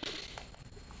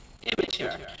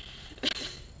 Immature.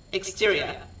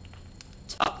 Exterior.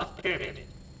 Top of pyramid.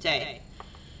 Day.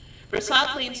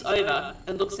 Prasad leans over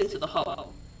and looks into the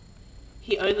hole.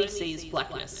 He only sees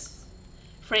blackness.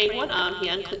 Freeing one arm, he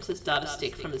unclips his data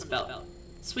stick from his belt,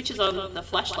 switches on the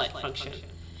flashlight function,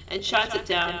 and shines it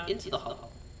down into the hole.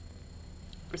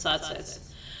 Prasad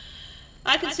says,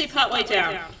 I can see partway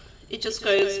down. It just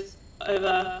goes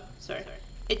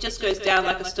It just goes down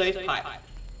like a stovepipe.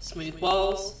 Smooth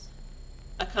walls.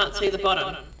 I can't see the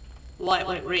bottom. Light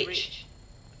won't reach.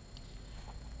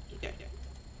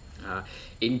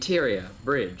 Interior,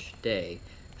 bridge, day.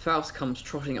 Faust comes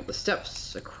trotting up the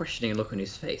steps, a questioning look on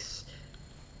his face.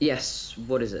 Yes,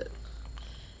 what is it?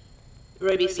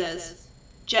 Roby says,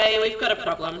 Jay, we've got a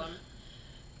problem.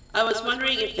 I was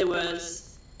wondering if there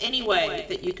was any way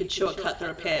that you could shortcut the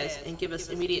repairs and give us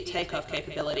immediate takeoff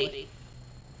capability.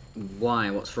 Why?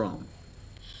 What's wrong?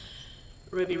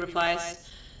 Ruby replies,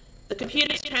 the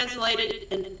computer's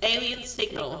translated an alien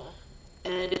signal,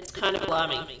 and it's kind of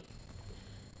alarming.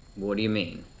 What do you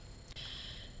mean?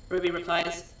 Ruby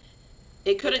replies,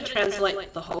 it couldn't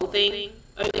translate the whole thing,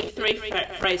 only 3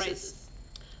 phrases.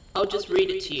 I'll just read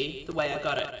it to you the way I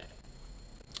got it.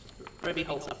 Ruby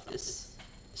holds up this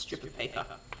strip of paper.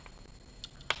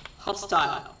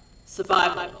 Hostile,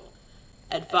 survival,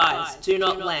 advise, do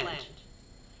not land.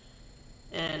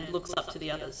 And looks up to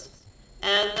the others.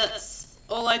 And that's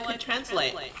all I could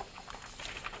translate.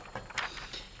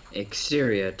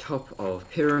 Exterior, top of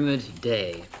pyramid,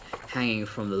 day. Hanging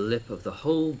from the lip of the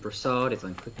hole, Brassard is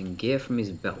unclipping gear from his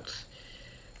belt.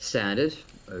 Standard,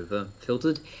 over,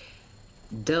 filtered.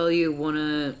 Del, you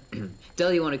wanna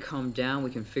calm down?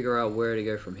 We can figure out where to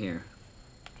go from here.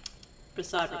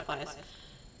 Brassard replies,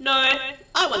 no,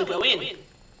 I want to go in.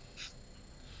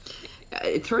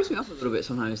 It throws me off a little bit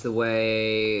sometimes the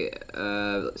way,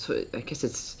 so I guess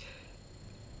it's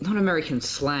not American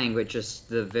slang, but just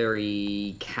the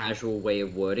very casual way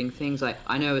of wording things. Like,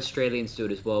 I know Australians do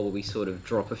it as well, where we sort of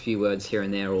drop a few words here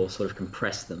and there, or sort of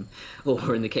compress them.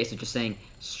 Or in the case of just saying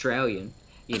Australian,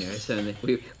 you know, so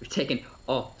we've taken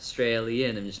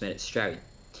Australian and just made it Australian.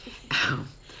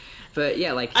 But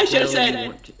yeah, like I should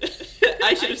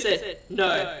have said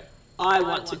no, I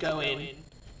want to go in.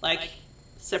 Like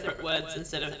separate words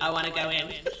instead of I want to go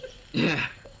in. Yeah.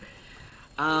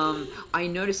 I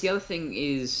noticed the other thing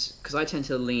is, because I tend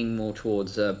to lean more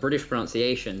towards British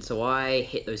pronunciation, so I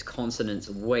hit those consonants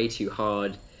way too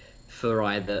hard for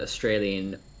either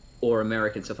Australian or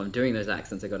American, so if I'm doing those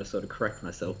accents, I've got to sort of correct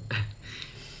myself.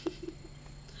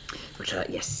 Which,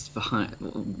 yes,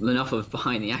 enough of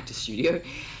behind the actor studio.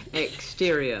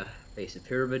 Exterior, base of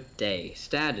pyramid, day.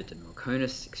 Standard, and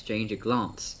Marconis exchange a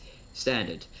glance.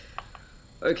 Standard.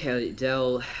 Okay,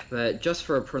 Del, but just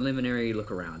for a preliminary look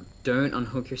around. Don't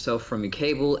unhook yourself from your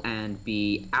cable and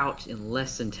be out in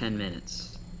less than 10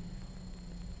 minutes.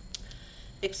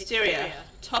 Exterior,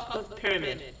 top of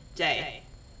pyramid, day.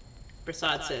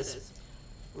 Brassard says,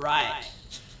 right.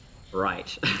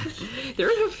 Right. There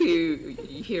are a few,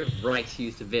 you hear right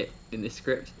used a bit in this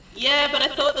script. Yeah, but I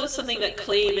thought there was something that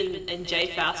Cleve and J.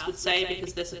 Faust would say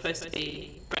because they're supposed to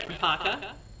be Brett and Parker.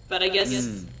 But I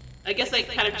guess they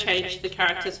kind of changed the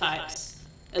character types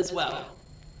as well.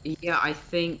 Yeah, I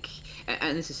think,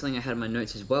 and this is something I had in my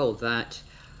notes as well, that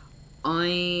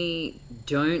I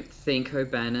don't think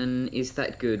O'Bannon is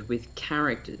that good with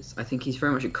characters. I think he's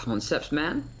very much a concept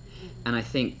man, and I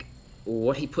think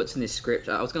what he puts in this script,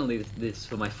 I was going to leave this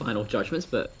for my final judgments,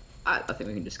 but I think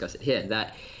we can discuss it here,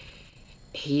 that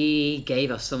he gave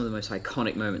us some of the most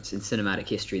iconic moments in cinematic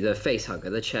history. The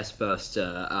facehugger, the chest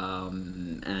burster,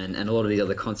 and a lot of these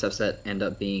other concepts that end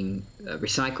up being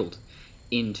recycled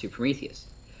into Prometheus.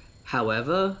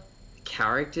 However,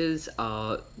 characters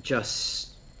are just...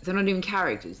 they're not even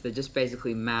characters. They're just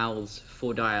basically mouths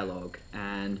for dialogue.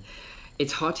 And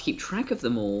it's hard to keep track of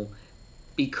them all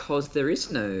because there is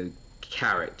no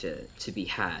character to be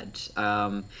had.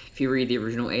 If you read the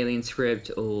original Alien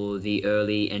script or the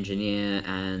early Engineer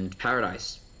and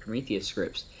Paradise Prometheus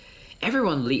scripts,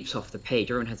 everyone leaps off the page.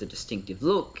 Everyone has a distinctive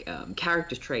look,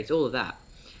 character traits, all of that.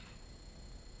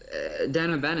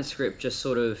 Dan O'Bannon's script just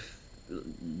sort of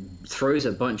throws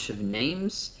a bunch of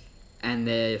names and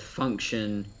their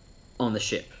function on the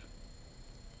ship.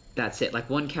 That's it. Like,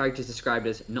 one character is described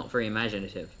as not very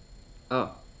imaginative.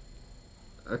 Oh,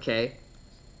 okay.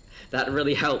 That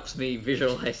really helps me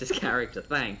visualize this character,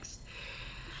 thanks.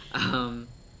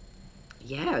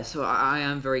 Yeah, so I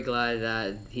am very glad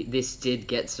that this did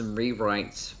get some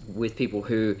rewrites with people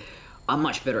who are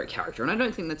much better at character. And I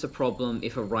don't think that's a problem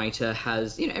if a writer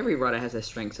has, every writer has their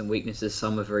strengths and weaknesses.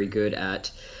 Some are very good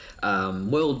at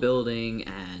world building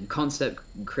and concept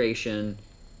creation,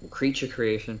 or creature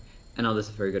creation, and others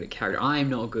are very good at character. I'm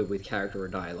not good with character or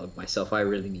dialogue myself. I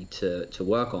really need to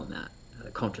work on that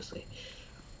consciously.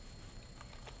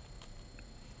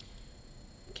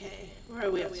 Okay, where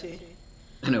are we up to?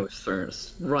 I know it's thrown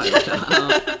us right.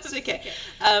 It's okay.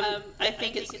 I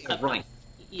think it's right.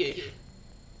 You.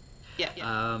 Yeah.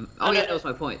 Yeah, that was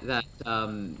my point. That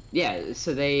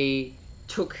so they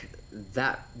took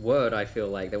that word. I feel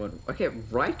like they went, okay,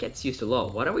 right gets used a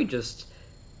lot. Why don't we just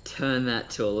turn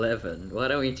that to 11? Why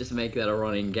don't we just make that a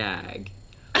running gag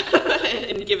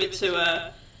and give it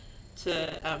to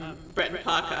Brett and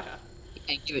Parker?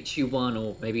 And give it to one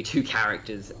or maybe two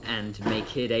characters and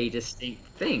make it a distinct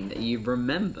thing that you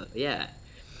remember. Yeah.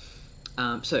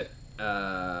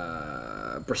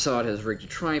 Brassard has rigged a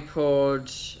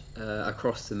tripod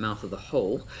across the mouth of the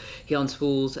hole. He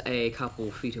unspools a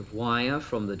couple feet of wire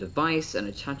from the device and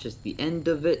attaches the end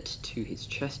of it to his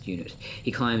chest unit.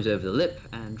 He climbs over the lip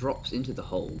and drops into the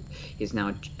hole. He is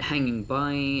now hanging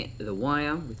by the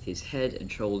wire with his head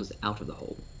and shoulders out of the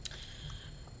hole.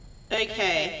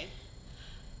 Okay.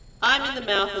 I'm in the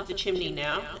mouth of the chimney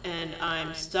now, and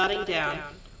I'm starting down.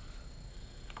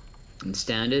 And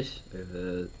standard,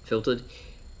 over filtered.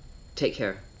 Take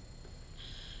care.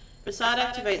 Brassard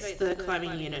activates the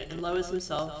climbing unit and lowers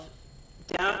himself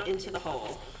down into the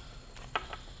hole.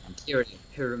 Tyranny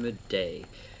Pyramid Day.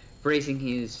 Bracing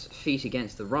his feet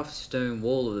against the rough stone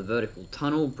wall of the vertical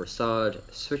tunnel, Brassard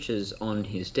switches on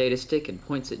his data stick and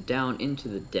points it down into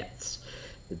the depths.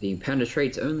 The beam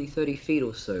penetrates only 30 feet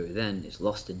or so, then is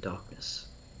lost in darkness.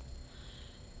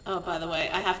 Oh, by the way,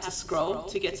 I have to scroll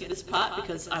to get to this part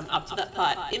because I'm up to that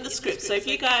part in the script. So if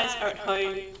you guys are at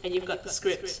home and you've got the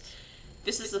script,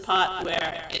 this is the part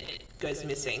where it goes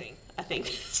missing. I think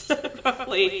there's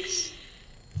roughly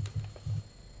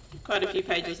quite a few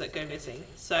pages that go missing.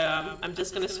 So I'm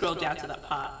just going to scroll down to that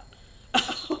part.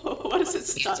 What does it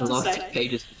start to say? It's the last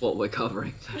pages of what we're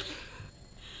covering.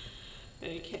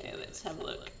 Okay, let's have a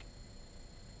look.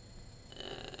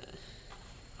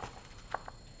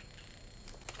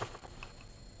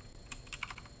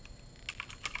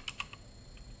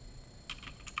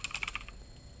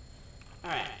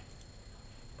 Alright.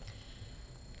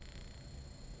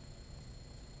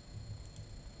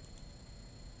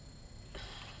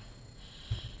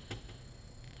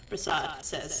 Brassard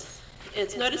says,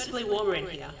 "It's noticeably warmer in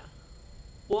here.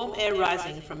 Warm air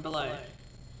rising from below."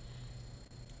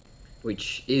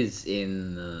 Which is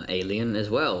in Alien as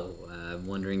well. I'm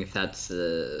wondering if that's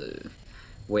a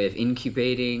way of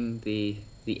incubating the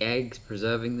eggs,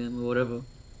 preserving them or whatever.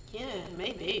 Yeah,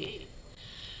 maybe.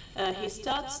 He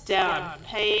starts down,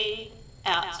 paying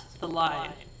out the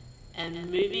line, and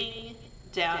moving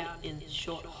down in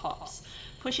short hops,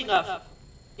 pushing off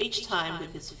each time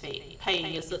with his feet.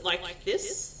 Paying, is it like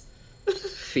this?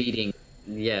 Feeding,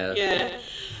 yeah.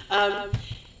 Yeah.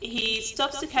 He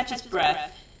stops to catch his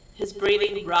breath. His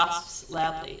breathing rasps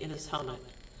loudly in his helmet.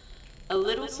 A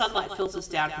little sunlight filters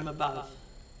down from above.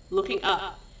 Looking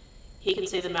up, he can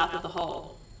see the mouth of the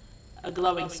hole, a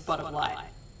glowing spot of light.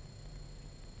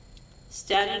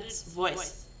 Standard's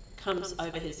voice comes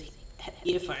over his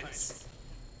earphones.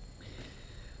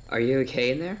 Are you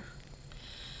okay in there?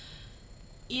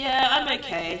 Yeah, I'm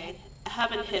okay. I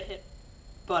haven't hit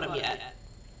bottom yet.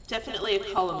 Definitely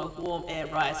a column of warm air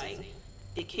rising.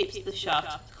 It keeps the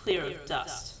shaft clear of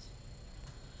dust.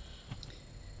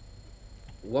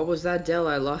 What was that, Del?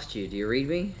 I lost you. Do you read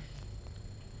me?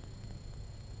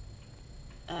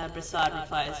 Brassard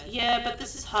replies, yeah, but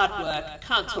this is hard work.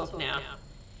 Can't talk now.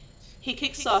 He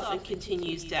kicks off and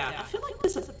continues down. I feel like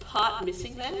there's a part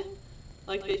missing there.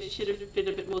 Like there should have been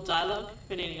a bit more dialogue.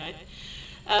 But anyway.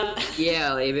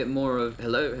 Yeah, like a bit more of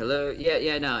hello.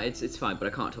 Yeah, no, it's fine, but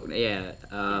I can't talk now. Yeah.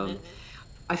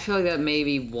 I feel like that may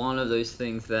be one of those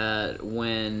things that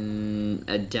when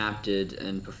adapted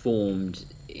and performed,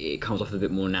 it comes off a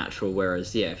bit more natural,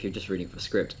 whereas, yeah, if you're just reading for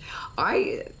script.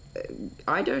 I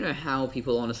don't know how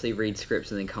people honestly read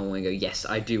scripts and then come away and go, yes,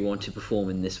 I do want to perform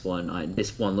in this one.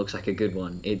 This one looks like a good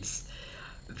one. It's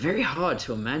very hard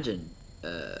to imagine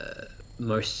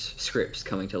most scripts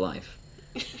coming to life.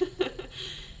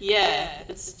 Yeah,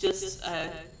 it's just,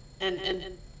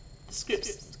 and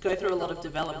scripts go through a lot of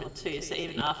development too, so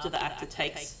even after the actor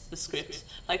takes the script,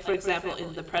 like for example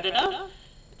in The Predator,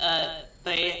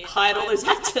 they hired all those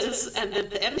actors and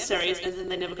the emissaries, and then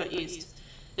they never got used.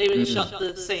 They even shot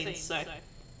the scenes, so...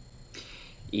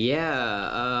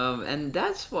 Yeah, and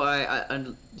that's why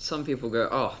some people go,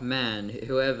 oh man,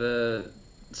 whoever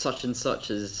such and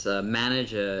such's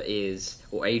manager is,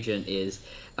 or agent is,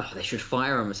 oh, they should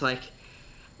fire him. It's like,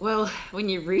 well, when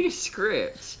you read a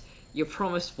script, you're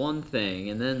promised one thing,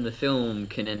 and then the film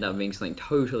can end up being something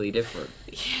totally different.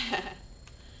 Yeah.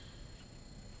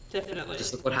 Definitely.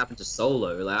 Just look what happened to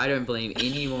Solo. Like, I don't blame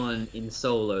anyone in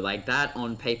Solo. Like, that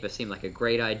on paper seemed like a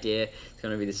great idea. It's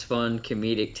going to be this fun,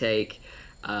 comedic take.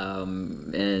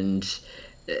 And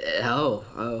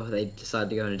they decided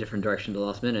to go in a different direction at the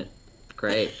last minute.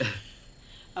 Great.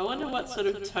 I wonder what sort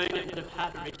of tone it would have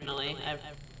had originally. I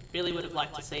really would have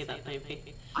liked to see that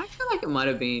movie. I feel like it might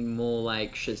have been more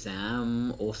like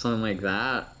Shazam or something like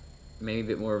that. Maybe a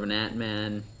bit more of an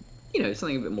Ant-Man. You know,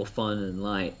 something a bit more fun and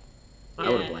light. I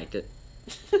would have liked it.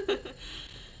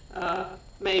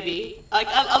 Maybe.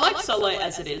 I like Solo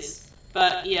as it is,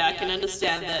 but yeah, I can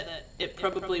understand that it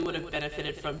probably would have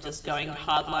benefited from just going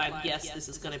hardline. Yes, this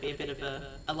is going to be a bit of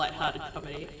a light-hearted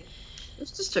comedy.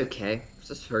 It's just okay. It's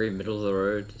just very middle of the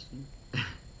road.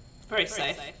 Very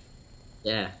safe.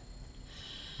 Yeah.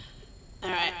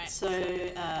 Alright, so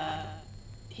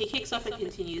he kicks off and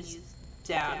continues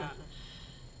down.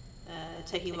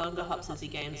 Taking longer hops as he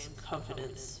gains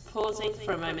confidence. Pausing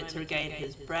for a moment to regain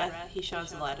his breath, he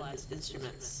shines a light on his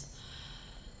instruments.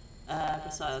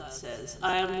 Brassard says,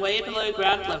 I am way below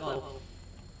ground level.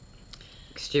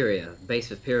 Exterior,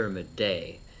 base of pyramid,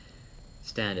 day.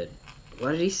 Standard.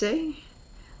 What did he say?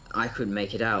 I couldn't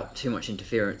make it out. Too much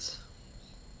interference.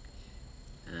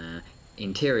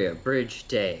 Interior, bridge,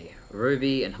 day.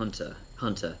 Ruby and Hunter.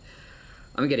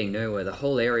 I'm getting nowhere. The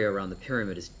whole area around the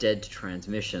pyramid is dead to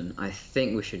transmission. I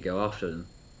think we should go after them.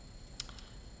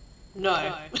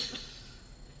 No.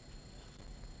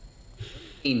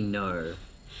 No.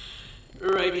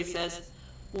 Ruby says,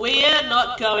 we're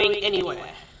not going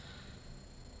anywhere.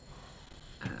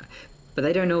 But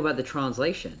they don't know about the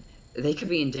translation. They could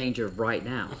be in danger right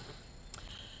now.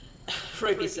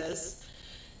 Ruby says,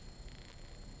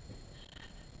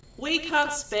 we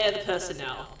can't spare the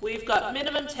personnel. We've got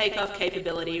minimum takeoff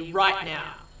capability right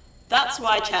now. That's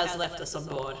why Chaz left us on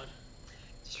board.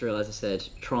 Just realised I said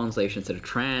translation instead of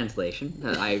translation.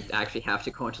 I actually have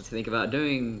to consciously think about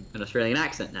doing an Australian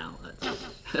accent now.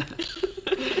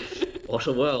 What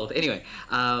a world. Anyway,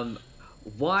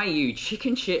 why you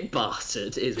chicken shit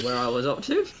bastard is where I was up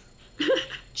to.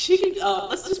 Chicken... Oh,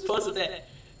 let's just pause it there.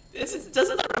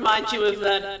 Doesn't that remind you of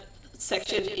that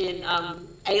section in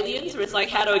Aliens where it's like,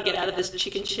 how do I get out of this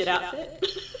chicken shit outfit?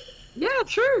 Yeah,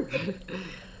 true.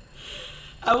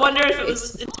 I wonder if it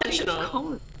was intentional.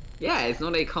 Common. Yeah, it's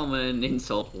not a common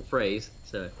insultful phrase,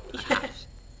 so perhaps.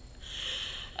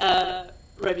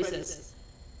 Ruby says,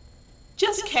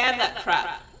 just can that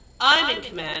crap. I'm in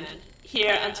command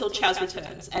here until Chaz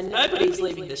returns, and nobody's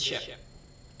leaving this ship.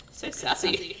 So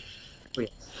sassy. Yes.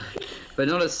 But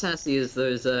not as sassy as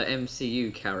those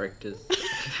MCU characters.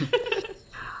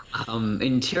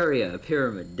 Interior,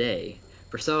 pyramid, day.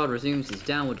 Brassard resumes his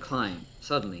downward climb.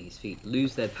 Suddenly, his feet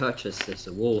lose their purchase as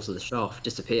the walls of the shaft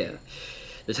disappear.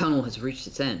 The tunnel has reached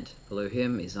its end. Below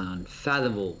him is an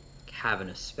unfathomable,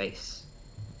 cavernous space.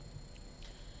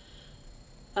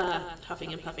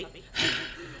 Huffing and puffing.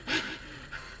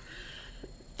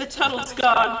 The tunnel's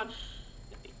gone.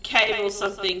 cave or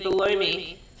something below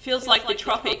me. Feels like the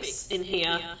tropics in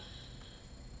here.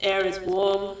 Air is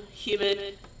warm,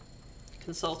 humid.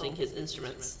 Consulting his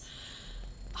instruments.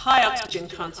 High oxygen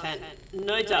content,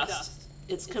 no dust.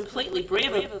 It's completely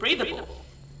breathable.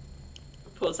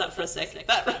 Pause that for a second.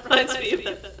 That reminds me of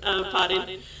that part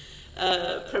in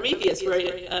Prometheus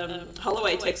where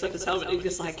Holloway takes off his helmet and he's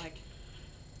just like,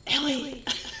 Ellie,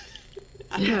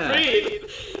 I can breathe.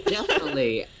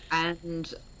 Definitely.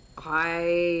 And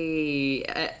I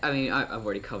mean, I've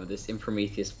already covered this in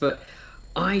Prometheus, but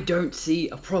I don't see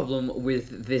a problem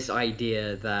with this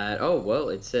idea that, oh, well,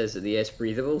 it says that the air's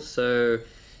breathable, so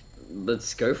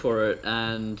let's go for it.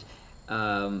 And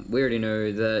we already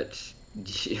know that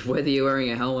whether you're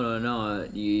wearing a helmet or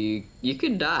not, you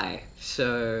could die.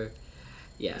 So,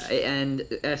 yeah. And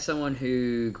as someone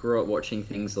who grew up watching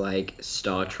things like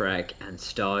Star Trek and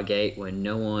Stargate, where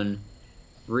no one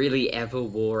really ever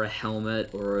wore a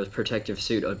helmet or a protective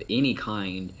suit of any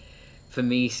kind, for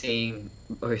me, seeing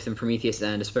both in Prometheus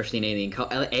and especially in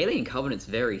Alien Covenant's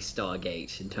very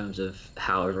Stargate in terms of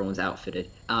how everyone's outfitted.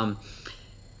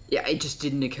 Yeah, it just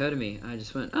didn't occur to me. I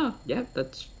just went, oh, yeah,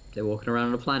 they're walking around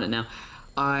on a planet now.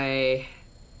 I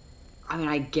mean,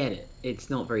 I get it. It's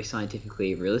not very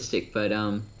scientifically realistic, but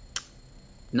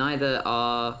neither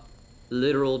are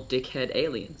literal dickhead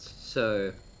aliens.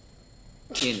 So,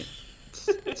 you know,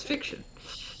 it's fiction.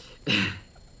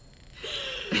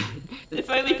 If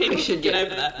only people could get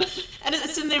over that. And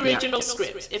it's in the original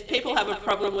script. If people have a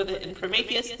problem with it in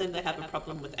Prometheus, then they have a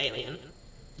problem with Alien.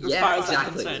 As far as I'm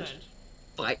concerned.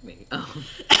 Fight me.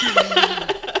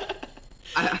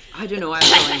 I don't know. I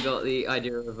finally got the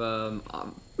idea of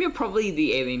probably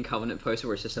the Alien Covenant poster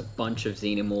where it's just a bunch of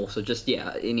xenomorphs, or just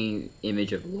any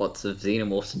image of lots of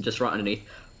xenomorphs, and just right underneath,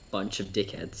 bunch of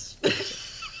dickheads.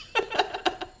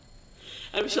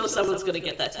 I'm sure someone's going to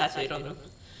get that tattooed on them.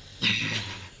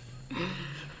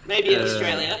 Maybe in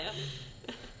Australia.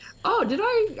 Oh, did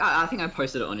I think I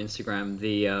posted it on Instagram.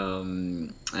 The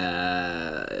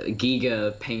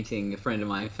Giga painting a friend of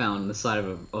mine found on the side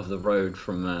of the road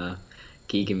from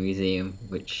Giga Museum,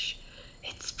 which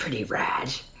it's pretty rad.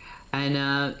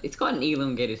 And it's got an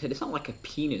elongated head. It's not like a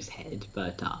penis head,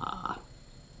 but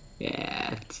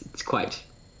yeah, it's quite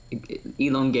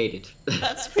elongated.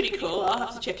 That's pretty cool. I'll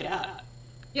have to check it out.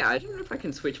 Yeah, I don't know if I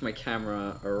can switch my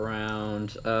camera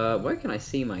around. Where can I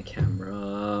see my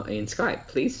camera? In Skype,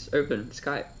 please. Open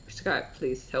Skype. Skype,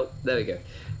 please help. There we go.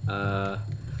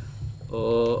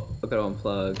 Or I've got to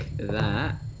unplug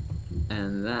that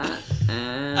and that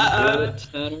and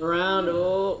turn around.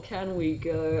 Or can we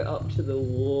go up to the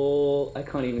wall? I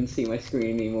can't even see my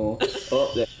screen anymore. Oh,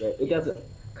 there we go. It doesn't.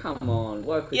 Come on,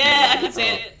 work with me. Yeah, I can see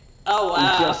it. Oh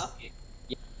wow.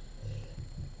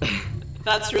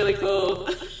 That's really cool.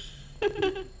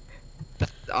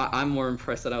 I'm more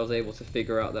impressed that I was able to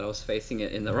figure out that I was facing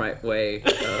it in the right way.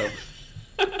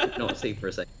 Not see for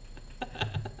a second.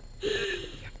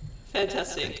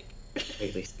 Fantastic.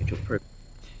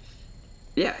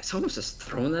 Yeah, someone was just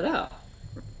throwing that out.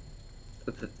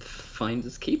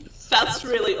 Finders keepers. That's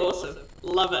really awesome.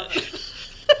 Love it.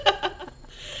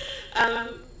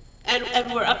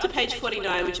 And we're up to page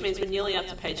 49, which means we're nearly up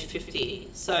to page 50.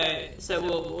 So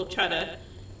we'll try to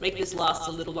make this last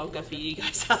a little longer for you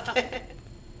guys out there.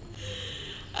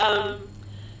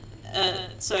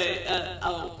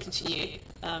 I'll continue.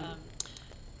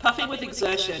 Puffing with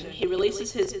exertion, he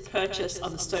releases his purchase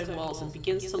on the stone walls and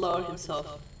begins to lower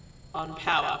himself on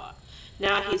power.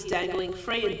 Now he's dangling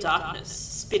free in darkness,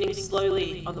 spinning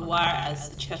slowly on the wire as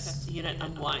the chest unit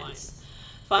unwinds.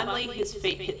 Finally, his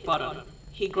feet hit bottom.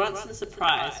 He grunts in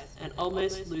surprise and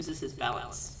almost loses his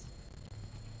balance.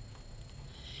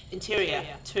 Interior,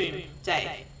 tomb,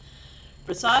 day.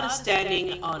 Brasad is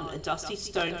standing on a dusty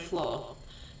stone floor,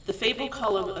 the feeble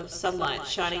column of sunlight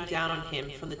shining down on him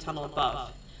from the tunnel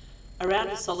above. Around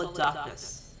is solid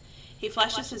darkness. He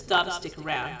flashes his data stick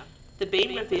around. The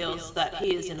beam reveals that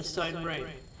he is in a stone room.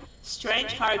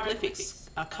 Strange hieroglyphics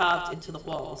are carved into the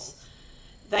walls.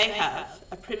 They have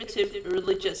a primitive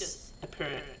religious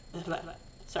appearance.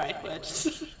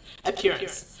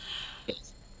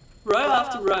 Row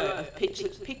after row of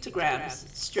pictograms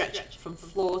stretch from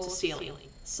floor to ceiling.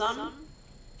 Some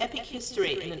epic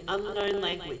history in an unknown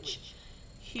language.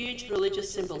 Huge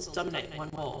religious symbols dominate one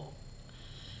wall.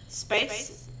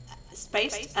 Spaced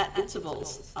at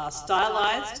intervals are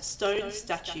stylized stone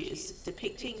statues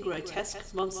depicting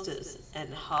grotesque monsters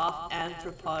and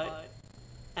anthropoid,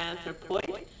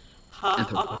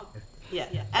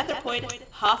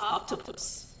 half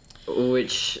octopus.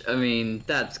 Which, I mean,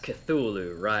 that's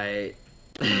Cthulhu, right?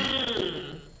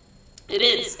 It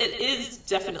is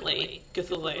definitely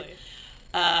Cthulhu.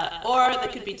 Or they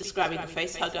could be describing the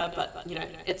face hugger, but you know,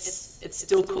 it's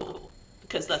still cool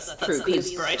because that's the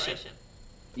inspiration.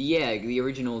 Yeah, the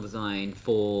original design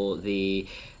for the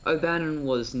O'Bannon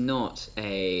was not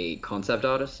a concept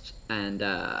artist, and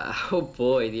oh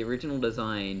boy, the original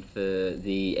design for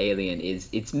the alien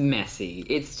it's messy.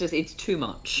 It's too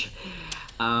much.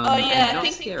 Oh yeah, I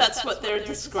think scary. that's what they're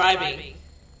describing.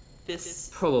 This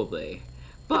probably,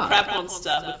 the but crab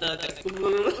monster with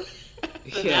the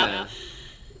yeah,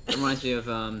 it reminds me of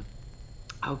oh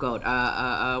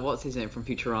god, what's his name from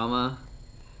Futurama?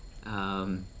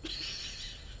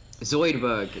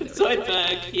 Zoidberg.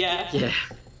 Zoidberg, yeah. Yeah.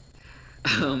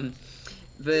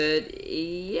 But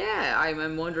yeah,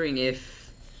 I'm wondering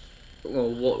if,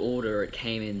 well, what order it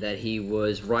came in that he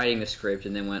was writing the script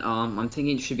and then went, I'm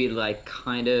thinking it should be like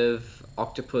kind of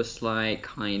octopus-like,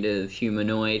 kind of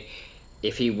humanoid.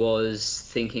 If he was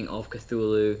thinking of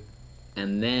Cthulhu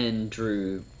and then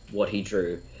drew what he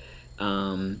drew.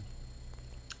 And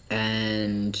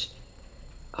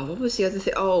what was the other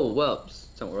thing? Oh, well,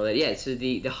 don't worry. Yeah, so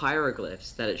the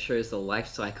hieroglyphs that it shows the life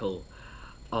cycle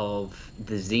of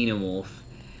the xenomorph.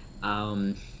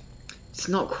 It's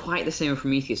not quite the same in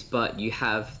Prometheus, but you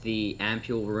have the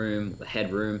ampule room, the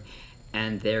head room,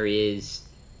 and there is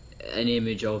an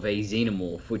image of a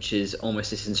xenomorph, which is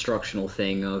almost this instructional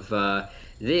thing of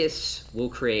this will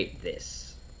create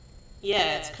this.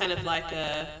 Yeah, it's kind of like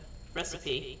a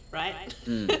recipe, right?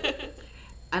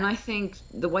 And I think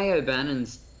the way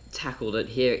O'Bannon's tackled it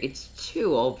here, it's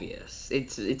too obvious.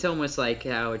 It's almost like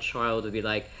how a child would be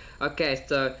like, okay,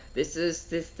 so this is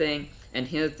this thing, and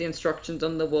here's the instructions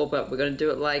on the wall, but we're gonna do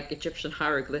it like Egyptian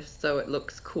hieroglyphs, so it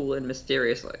looks cool and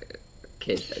mysterious. Like,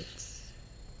 kid,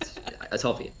 it's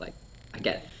obvious. Like, I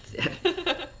get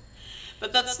it.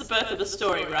 But that's the birth of a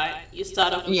story, right? You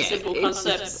start off with simple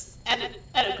concepts, and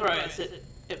it grows.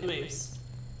 It moves.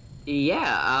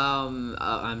 Yeah.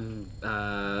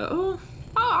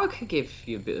 I could give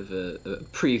you a bit of a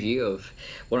preview of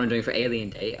what I'm doing for Alien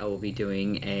Day. I will be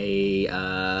doing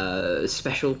a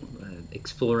special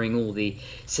exploring all the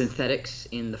synthetics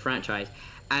in the franchise,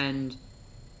 and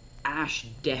Ash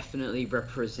definitely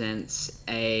represents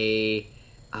a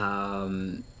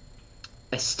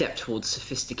step towards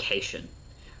sophistication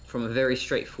from a very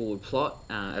straightforward plot.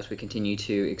 As we continue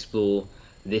to explore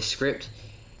this script,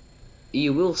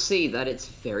 you will see that it's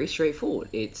very straightforward.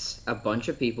 It's a bunch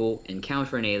of people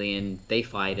encounter an alien, they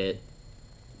fight it,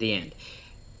 the end.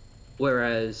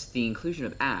 Whereas the inclusion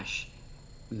of Ash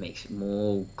makes it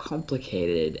more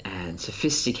complicated and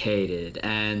sophisticated,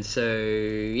 and so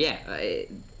yeah,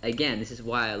 again, this is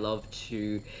why I love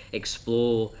to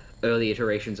explore early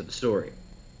iterations of a story.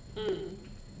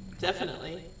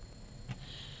 Definitely.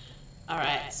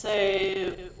 Alright, so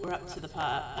we're up to the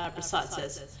part Brissard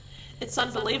says, it's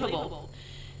unbelievable.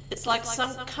 It's like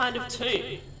some kind of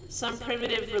tomb, some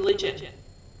primitive religion.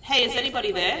 Hey, is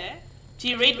anybody there? Do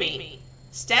you read me?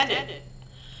 Standard.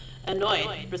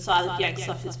 Annoyed, Brissard yanks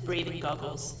off his breathing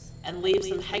goggles and leaves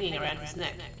them hanging around his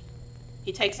neck.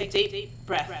 He takes a deep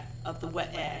breath of the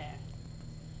wet air.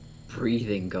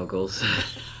 Breathing goggles.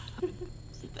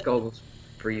 Goggles,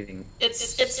 breathing.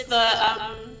 It's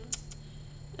the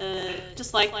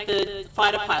just like the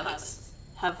fighter pilots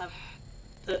have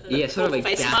the sort of like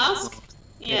face mask.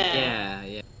 Yeah.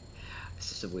 It's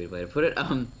just a weird way to put it.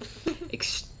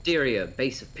 Exterior,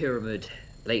 base of pyramid,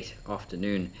 late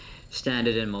afternoon.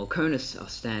 Standard and Malkonis are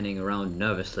standing around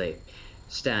nervously.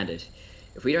 Standard.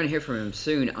 If we don't hear from him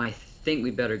soon, I think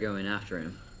we better go in after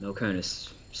him.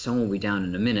 Malkonis, sun will be down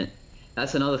in a minute.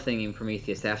 That's another thing in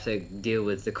Prometheus. They have to deal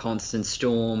with the constant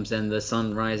storms and the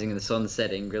sun rising and the sun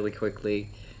setting really quickly.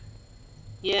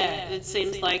 Yeah, it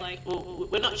seems like, well,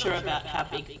 we're not sure about how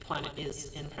big the planet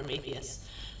is in Prometheus,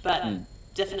 but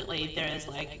definitely there is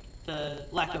like the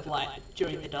lack of light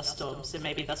during the dust storm, so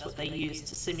maybe that's what they use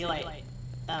to simulate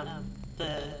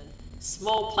the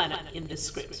small planet in this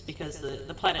script, because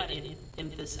the planet in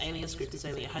this alien script is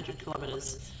only 100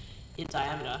 kilometers in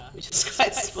diameter, which is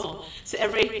quite small. So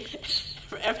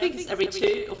everything's every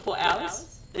 2 or 4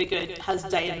 hours. It has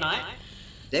day and night.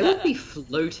 They would be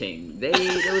floating. There would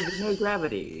be no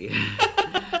gravity.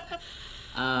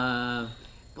 I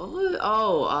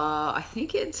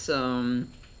think it's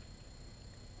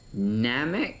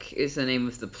Namek is the name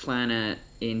of the planet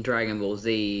in Dragon Ball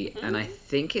Z, and I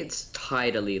think it's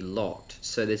tidally locked.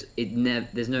 So there's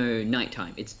no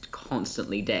nighttime. It's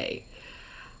constantly day.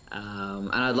 And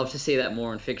I'd love to see that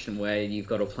more in fiction, where you've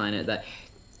got a planet that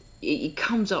it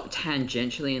comes up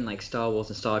tangentially in like Star Wars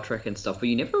and Star Trek and stuff, but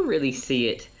you never really see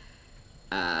it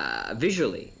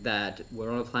visually, that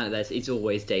we're on a planet it's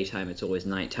always daytime, it's always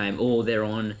nighttime, or they're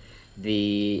on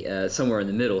the somewhere in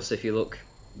the middle. So if you look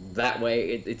that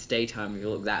way, it's daytime. If you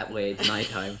look that way, it's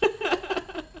nighttime.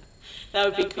 That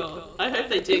would be cool. I hope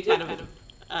they do kind of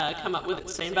come up with it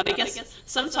soon. But I guess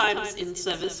sometimes in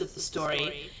service of the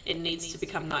story, it needs to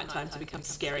become nighttime to become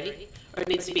scary, or it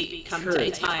needs to become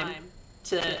daytime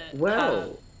to.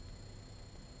 Well,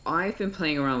 I've been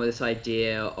playing around with this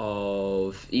idea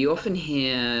of, you often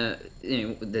hear,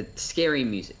 the scary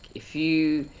music. If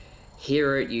you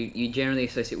hear it, you generally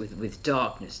associate it with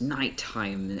darkness,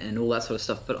 nighttime, and all that sort of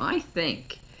stuff. But I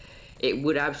think it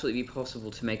would absolutely be possible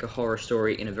to make a horror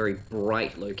story in a very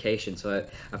bright location. So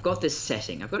I've got this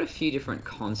setting. I've got a few different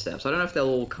concepts. I don't know if they'll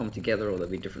all come together or there'll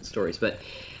be different stories, but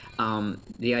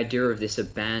the idea of this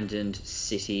abandoned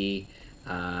city,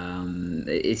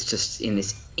 it's just in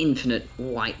this infinite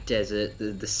white desert.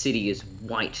 The city is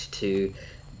white to,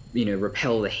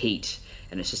 repel the heat,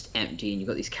 and it's just empty, and you've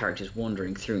got these characters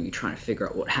wandering through, and you're trying to figure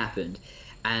out what happened.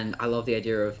 And I love the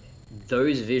idea of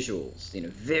those visuals,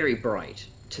 very bright,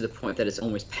 to the point that it's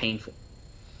almost painful.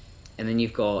 And then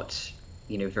you've got,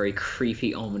 very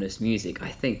creepy, ominous music. I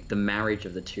think the marriage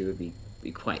of the two would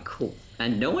be quite cool.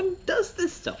 And no one does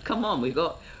this stuff. Come on, we've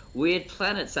got weird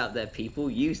planets out there, people.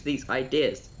 Use these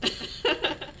ideas.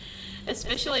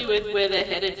 Especially with where they're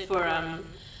headed for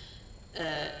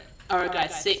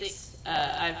Aragai 6.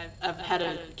 I've had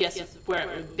a guess of where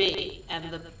it would be, and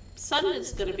the sun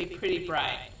is going to be pretty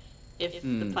bright if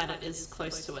the planet is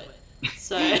close to it.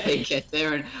 So they get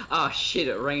there and, oh shit,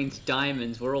 it rains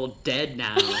diamonds, we're all dead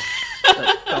now.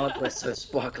 But God, we're so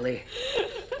sparkly.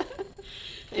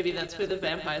 Maybe that's where the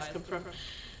vampires come from.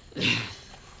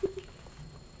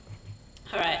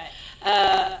 Alright.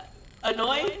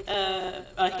 Annoy,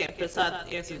 okay,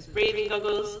 Prasad answers breathing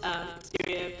goggles,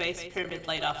 exterior base pyramid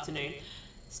late afternoon.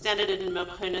 Standard and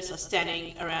Melkonis are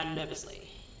standing around nervously.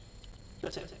 Your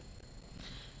turn.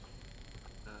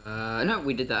 No,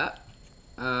 we did that.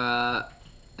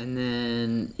 And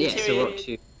then, yeah, Interior, so we're up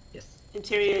to, yes.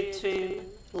 Interior tomb,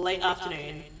 late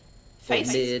afternoon.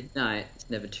 Face. Midnight, it's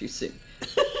never too soon.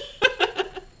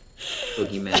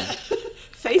 Boogeyman.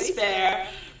 Face bare,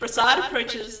 Prasad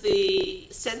approaches the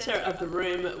center of the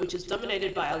room, which is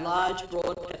dominated by a large,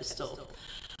 broad pedestal.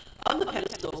 On the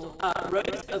pedestal are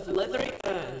rows of leathery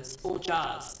urns or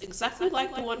jars, exactly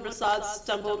like the one Prasad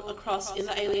stumbled across in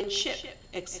the alien ship,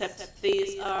 except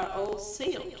these are all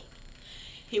sealed.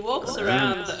 He walks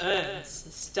around the urns,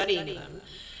 studying them.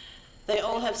 They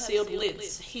all have sealed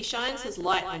lids. He shines his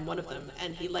light on one of them,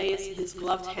 and he lays his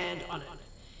gloved hand on it.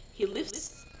 He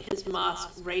lifts his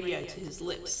mask radio to his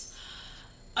lips.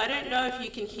 I don't know if you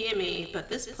can hear me, but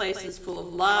this place is full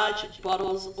of large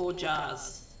bottles or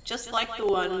jars, just like the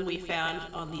one we found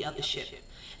on the other ship,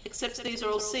 except these are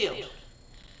all sealed.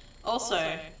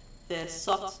 Also, they're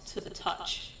soft to the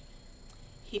touch.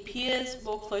 He peers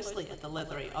more closely at the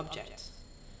leathery object.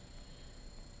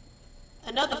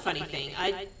 Another funny thing,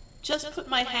 I just put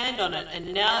my hand on it,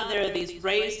 and now there are these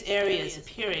raised areas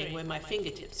appearing where my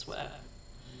fingertips were.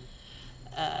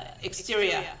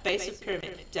 Exterior, base of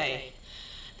pyramid, day.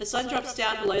 The sun drops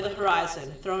down below the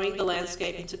horizon, throwing the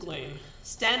landscape into gloom.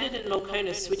 Standard and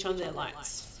Melkonis switch on their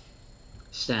lights.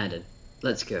 Standard.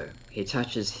 Let's go. He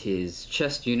attaches his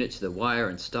chest unit to the wire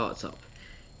and starts up.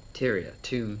 Interior,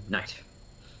 tomb, night.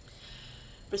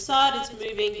 Prasad is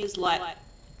moving his light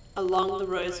along the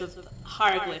rows of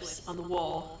hieroglyphs on the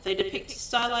wall. They depict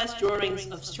stylized drawings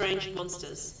of strange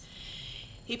monsters.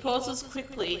 He pauses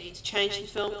quickly to change the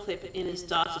film clip in his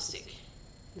data stick.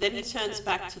 Then he turns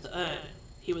back to the urn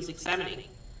he was examining,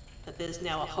 but there's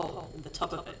now a hole in the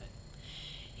top of it.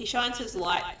 He shines his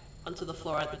light onto the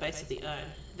floor at the base of the urn.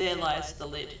 There lies the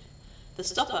lid, the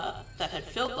stopper that had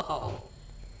filled the hole.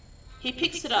 He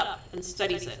picks it up and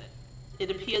studies it.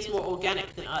 It appears more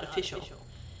organic than artificial.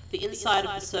 The inside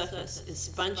of the surface is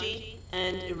spongy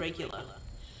and irregular.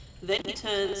 Then he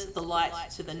turns the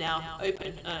light to the now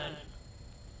open urn.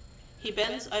 He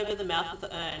bends over the mouth of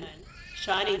the urn,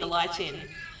 shining the light in,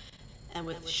 and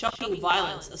with shocking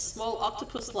violence, a small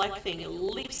octopus-like thing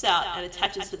leaps out and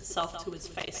attaches itself to his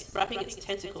face, wrapping its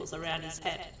tentacles around his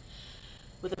head.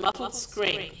 With a muffled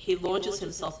scream, he launches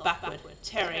himself backward,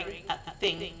 tearing at the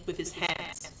thing with his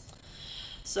hands.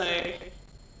 So,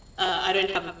 I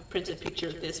don't have a printed picture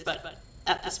of this, but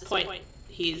at this point,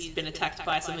 he's been attacked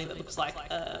by something that looks like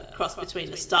a cross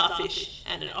between a starfish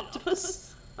and an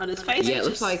octopus on his face. Yeah, it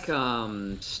looks like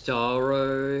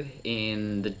Starro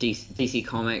in the DC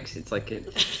Comics. It's like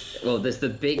well, there's the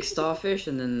big starfish,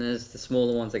 and then there's the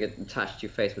smaller ones that get attached to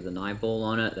your face with an eyeball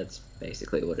on it. That's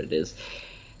basically what it is.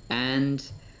 And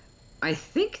I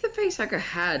think the facehugger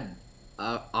had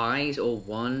eyes or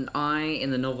one eye in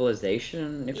the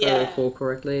novelization, if I recall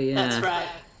correctly. Yeah. That's right.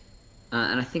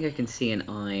 And I think I can see an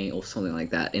eye or something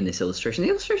like that in this illustration. The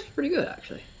illustration's pretty good,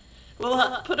 actually.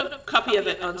 We'll put a copy of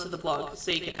it onto the blog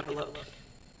so you can have a look.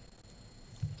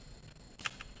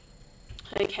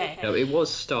 Okay. No, it was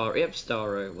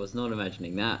Starro was not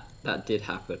imagining that. That did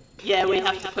happen. Yeah, we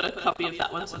have to put a copy of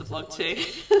that one to the blog too.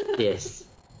 Yes.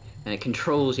 And it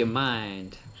controls your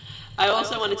mind. I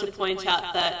also wanted to point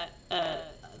out that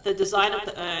the design of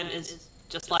the urn is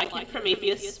just like in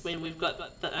Prometheus, when we've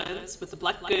got the urns with the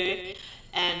black goo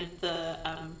and the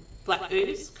black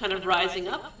ooze kind of rising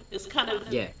up. It's kind of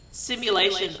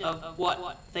simulation of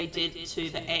what they did to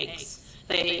the eggs.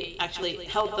 They actually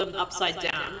held them upside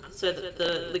down so that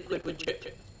the liquid would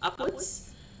drip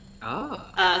upwards.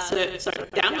 Sorry,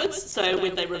 downwards. So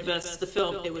when they reversed the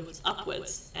film, it was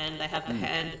upwards, and they have the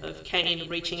hand of Cain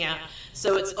reaching out.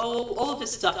 So it's all of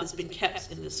this stuff has been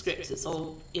kept in the scripts. It's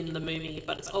all in the movie,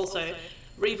 but it's also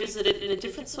revisited in a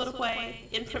different sort of way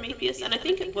in Prometheus, and I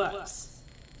think it works.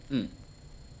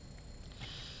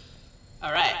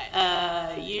 All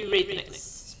right, you read the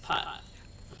next part.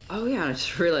 Oh yeah, I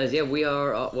just realised. Yeah, we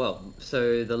are.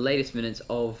 So the latest minutes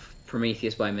of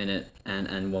Prometheus by Minute,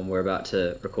 and one we're about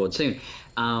to record soon.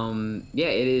 Yeah,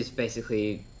 it is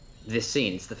basically this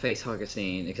scene. It's the face hugger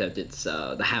scene, except it's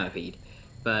the hammerbead,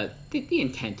 but the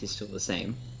intent is still the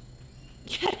same.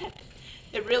 Yeah,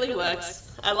 it really works.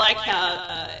 I like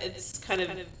how it's kind of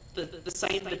the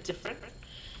same but different.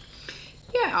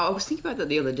 Yeah, I was thinking about that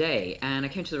the other day, and I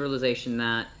came to the realization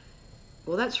that,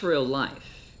 well, that's real life.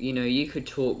 You know, you could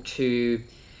talk to,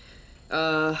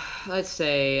 let's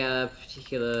say,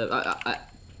 particular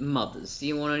mothers.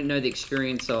 You want to know the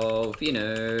experience of, you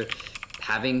know,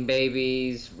 having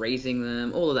babies, raising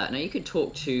them, all of that. Now, you could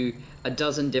talk to a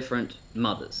dozen different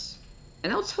mothers,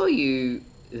 and they'll tell you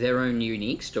their own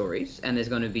unique stories, and there's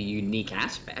going to be unique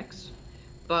aspects,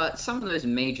 but some of those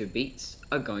major beats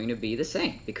are going to be the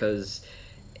same, because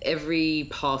every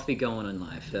path we go on in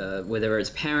life, whether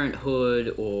it's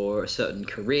parenthood or a certain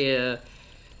career,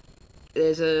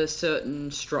 there's a certain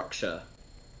structure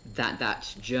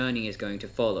that journey is going to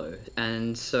follow.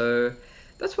 And so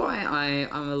that's why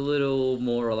I'm a little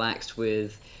more relaxed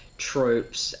with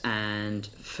tropes and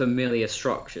familiar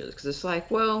structures, because it's like,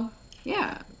 well,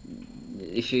 yeah,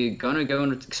 if you're gonna go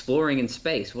on exploring in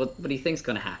space, what do you think's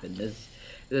gonna happen? There's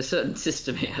a certain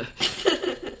system here.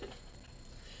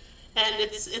 And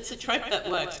it's a trope that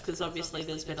works, because obviously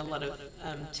there's been a lot of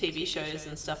TV shows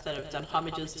and stuff that have done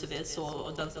homages to this,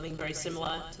 or done something very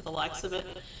similar to the likes of it.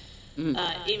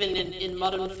 Even in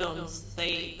modern films,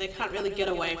 they can't really get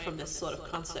away from this sort of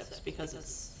concept because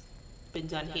it's been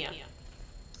done here.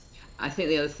 I think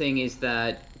the other thing is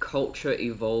that culture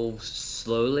evolves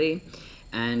slowly,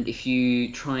 and if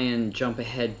you try and jump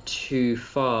ahead too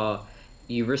far,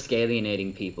 you risk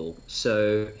alienating people.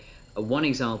 So one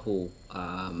example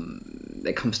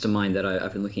that comes to mind that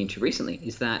I've been looking into recently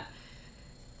is that,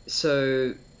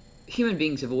 so human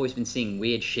beings have always been seeing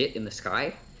weird shit in the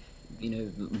sky, you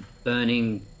know,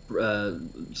 burning,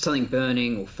 something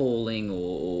burning or falling,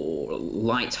 or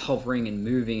lights hovering and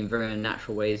moving in very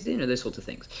unnatural ways, you know, those sorts of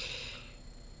things.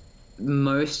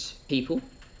 Most people,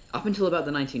 up until about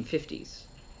the 1950s,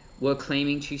 were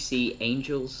claiming to see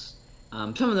angels.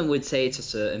 Some of them would say it's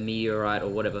just a meteorite or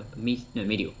whatever,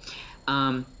 meteor.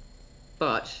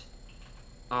 But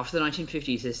after the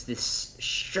 1950s, there's this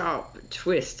sharp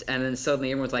twist, and then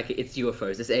suddenly everyone's like, it's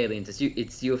UFOs, it's aliens, it's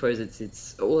UFOs,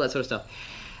 it's all that sort of stuff.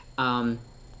 And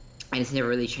it's never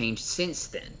really changed since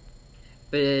then.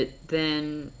 But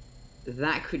then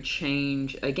that could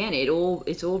change again.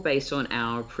 It's all based on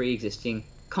our pre-existing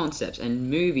concepts, and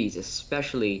movies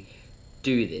especially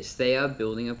do this. They are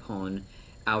building upon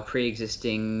our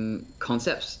pre-existing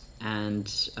concepts and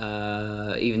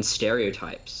even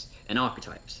stereotypes and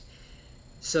archetypes.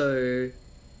 So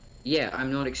yeah,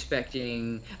 I'm not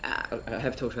expecting, I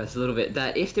have talked about this a little bit,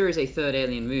 that if there is a third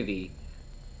Alien movie,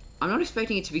 I'm not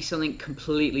expecting it to be something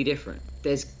completely different.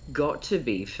 There's got to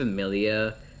be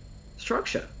familiar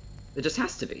structure. There just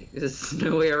has to be. There's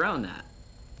no way around that.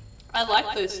 I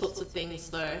like those sorts of things,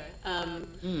 though.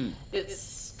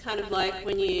 It's kind of like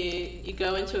when you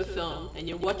go into a film and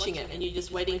you're watching it and you're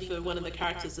just waiting for one of the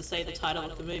characters to say the title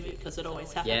of the movie, because it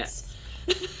always happens.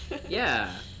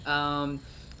 Yeah.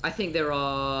 I think there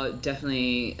are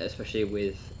definitely, especially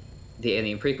with the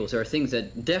Alien prequels, there are things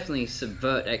that definitely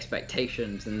subvert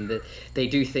expectations, and that they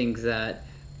do things that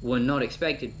were not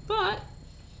expected, but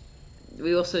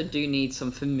we also do need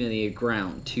some familiar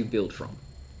ground to build from.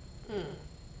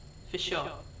 For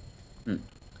sure.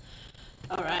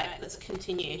 Alright, let's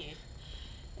continue.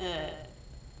 I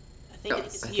think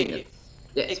it's you.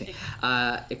 It's me.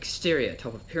 Exterior,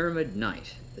 top of Pyramid,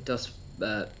 night. The dust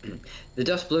The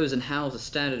dust blows and howls as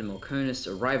Standard and Malkonis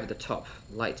arrive at the top,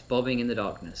 lights bobbing in the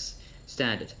darkness.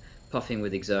 Standard, puffing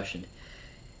with exertion.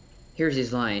 Here's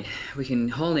his line. We can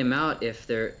haul him out of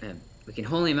there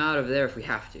if we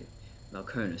have to.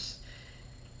 Malkonis.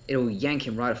 It'll yank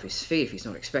him right off his feet if he's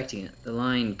not expecting it. The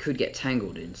line could get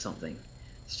tangled in something.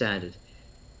 Standard.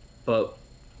 But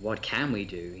what can we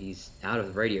do? He's out of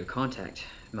the radio contact.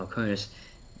 Malkonis.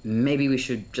 Maybe we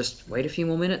should just wait a few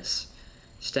more minutes?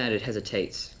 Standard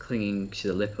hesitates, clinging to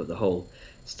the lip of the hole.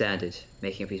 Standard,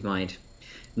 making up his mind.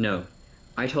 No.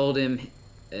 I told him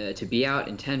to be out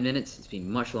in 10 minutes. It's been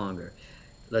much longer.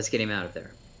 Let's get him out of there.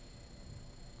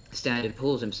 Standard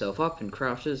pulls himself up and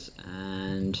crouches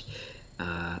and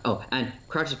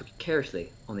crouches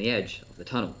precariously on the edge of the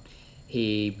tunnel.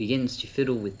 He begins to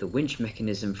fiddle with the winch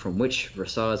mechanism from which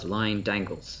Brassard's line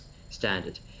dangles.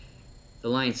 Standard. The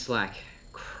line's slack.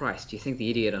 Christ, do you think the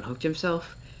idiot unhooked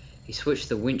himself? He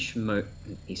switches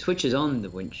on the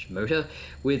winch motor.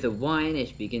 With a whine,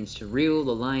 it begins to reel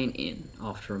the line in.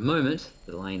 After a moment,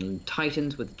 the line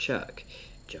tightens with a jerk,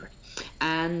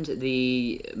 and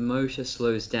the motor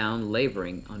slows down,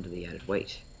 laboring under the added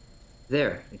weight.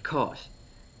 There, it caught.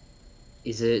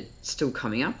 Is it still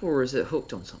coming up, or is it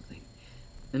hooked on something?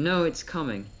 No, it's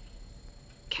coming.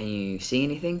 Can you see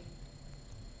anything?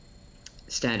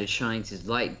 Standard shines his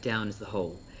light down into the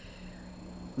hole.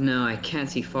 No, I can't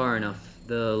see far enough.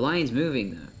 The line's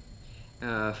moving,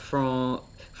 though.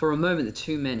 For a moment, the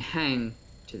two men hang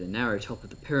to the narrow top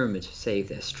of the pyramid to save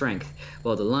their strength,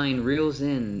 while the line reels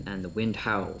in and the wind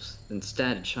howls. Then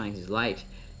Standard shines his light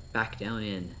back down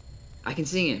in. I can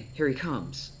see him. Here he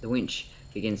comes. The winch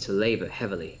begins to labor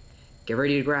heavily. Get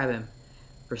ready to grab him.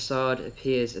 Brassard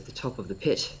appears at the top of the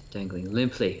pit, dangling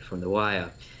limply from the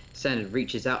wire. Standard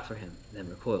reaches out for him, then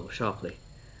recoils sharply.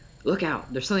 Look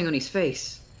out! There's something on his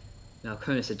face!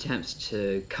 Malkonis attempts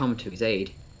to come to his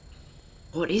aid.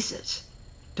 What is it?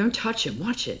 Don't touch him,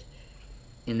 watch it!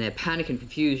 In their panic and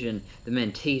confusion, the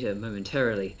men teeter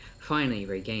momentarily, finally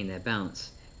regain their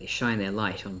balance. They shine their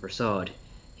light on Brassard.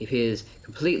 He appears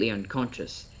completely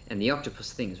unconscious, and the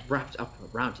octopus thing is wrapped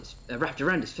around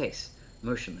his face,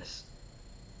 motionless.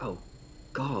 Oh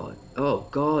God,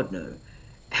 no.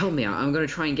 Help me out, I'm going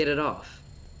to try and get it off.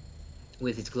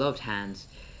 With his gloved hands,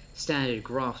 Standard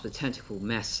grasps the tentacle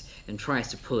mess and tries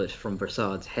to pull it from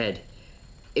Brassard's head.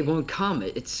 It won't come,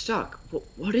 it's stuck.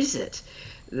 What is it?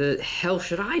 The hell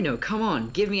should I know? Come on,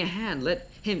 give me a hand,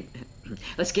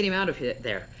 let's get him out of here.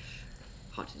 There.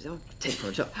 Take him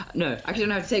on top. No, actually I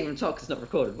don't have to take him on top because it's not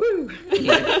recorded. Woo!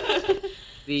 Yeah.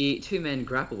 The two men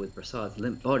grapple with Brassard's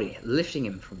limp body, lifting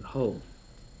him from the hole.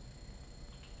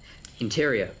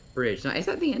 Interior, bridge. Now, is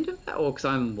that the end of that? Or because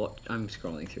I'm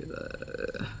scrolling through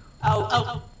the...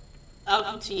 I'll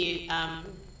continue.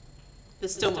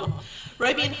 There's still more.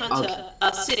 Roby and Hunter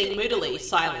are sitting moodily,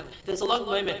 silent. There's a long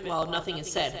moment while nothing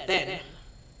is said. Then...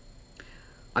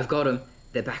 I've got them.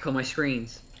 They're back on my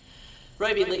screens.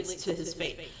 Roby leaps to his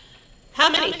feet.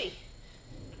 How many?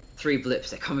 3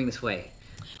 blips. They're coming this way.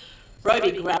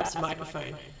 Roby grabs the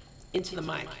microphone. Into the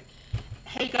mic.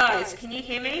 Hey guys, can you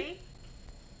hear me?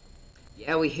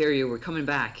 Yeah, we hear you. We're coming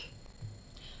back.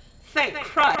 Thank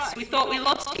Christ, we thought we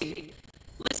lost you.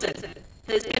 Listen,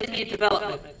 there's been a new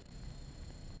development.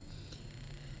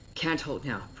 Can't hold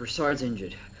now. Brassard's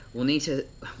injured. We'll need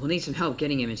some help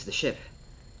getting him into the ship.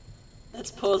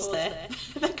 Let's pause there.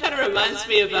 That kind of reminds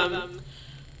me of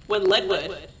when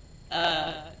Ledward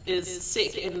is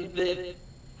sick and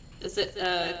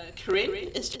Corinne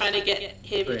is trying to get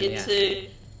him into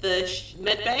the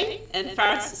med bay, and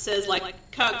Faris says like,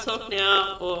 can't talk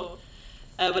now, or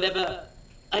whatever.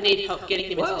 I need help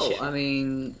getting him into the ship. Well, I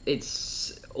mean,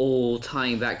 it's all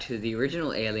tying back to the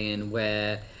original Alien,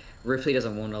 where Ripley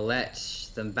doesn't want to let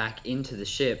them back into the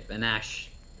ship, and Ash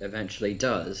eventually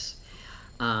does.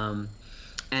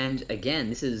 And again,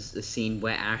 this is a scene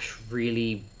where Ash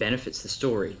really benefits the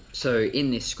story. So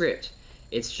in this script,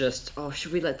 it's just, oh,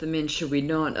 should we let them in? Should we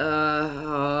not?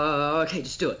 Okay,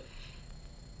 just do it.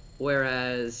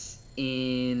 Whereas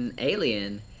in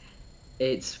Alien,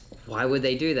 it's, why would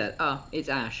they do that? Oh, it's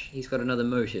Ash. He's got another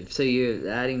motive. So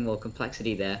you're adding more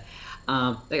complexity there.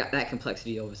 That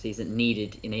complexity obviously isn't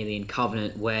needed in Alien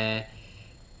Covenant, where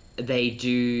they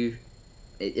do...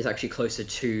 It's actually closer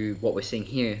to what we're seeing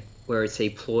here, where it's a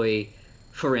ploy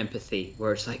for empathy,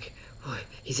 where it's like, oh,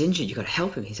 he's injured, you gotta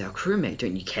help him, he's our crewmate,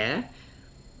 don't you care?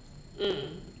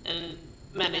 And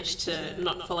manage to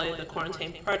not follow the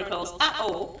quarantine protocols at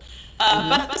all,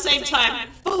 but at the same time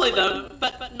follow them,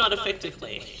 but not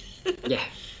effectively. Yeah.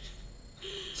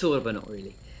 Sort of, but not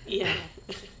really. Yeah.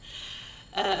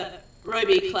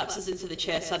 Roby collapses into the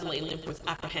chair, suddenly limp with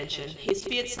apprehension. He's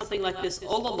feared something like this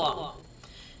all along,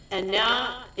 and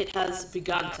now it has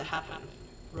begun to happen.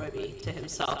 Roby to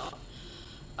himself.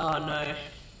 Oh no.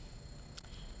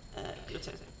 Your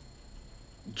turn.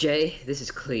 Jay, this is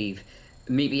Cleve.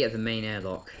 Meet me at the main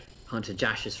airlock. Hunter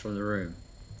dashes from the room.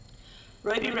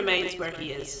 Roby remains where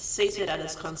he is, seated at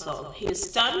his console. He is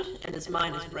stunned and his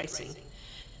mind is racing.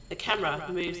 The camera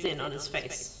moves in on his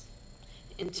face.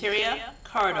 Interior,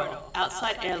 corridor,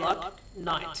 outside airlock,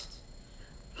 night.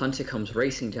 Hunter comes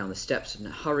racing down the steps and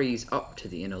hurries up to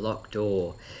the inner lock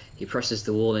door. He presses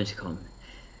the wall intercom.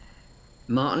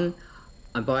 Martin,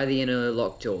 I'm by the inner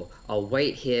lock door. I'll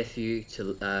wait here for you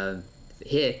to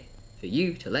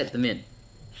let them in.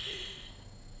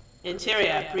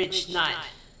 Interior, bridge, night.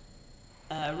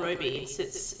 Roby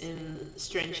sits in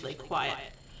strangely quiet.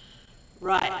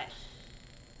 Right.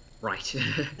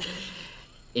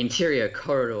 Interior,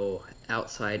 corridor,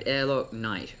 outside airlock,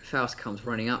 night. Faust comes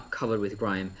running up, covered with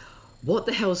grime. What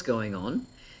the hell's going on?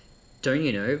 Don't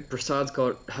you know, Broussard's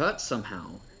got hurt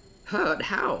somehow. Hurt?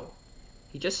 How?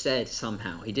 He just said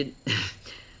somehow. He didn't...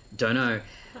 Don't know.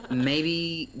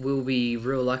 Maybe we'll be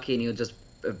real lucky and he'll just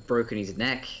have broken his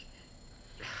neck.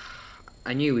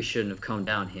 I knew we shouldn't have come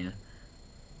down here.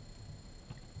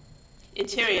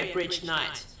 Interior, bridge,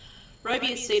 night.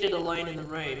 Roby is seated alone in the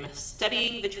room,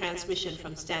 studying the transmission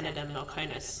from Standard and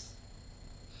Melkonis.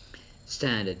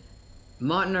 Standard.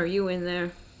 Martin, are you in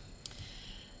there?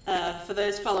 For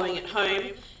those following at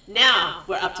home, now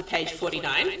we're up to page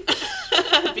 49,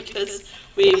 because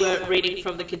we were reading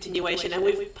from the continuation, and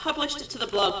we've published it to the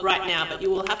blog right now, but you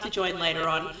will have to join later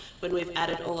on when we've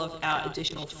added all of our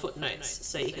additional footnotes,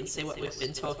 so you can see what we've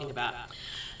been talking about.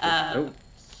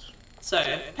 So,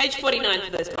 page 49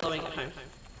 for those following at home.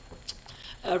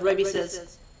 Roby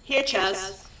says, "Here,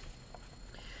 Chaz."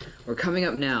 We're coming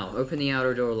up now. Open the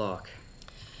outer door lock.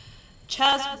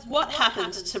 Chaz, what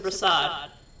happened to Broussard?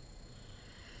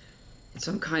 It's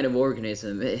some kind of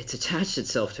organism. It's attached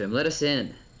itself to him. Let us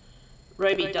in.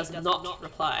 Roby does not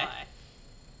reply.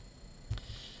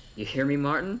 You hear me,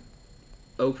 Martin?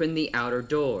 Open the outer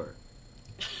door.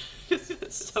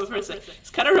 This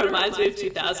kind of reminds me of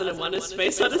 2001: A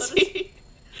Space Odyssey.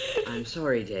 I'm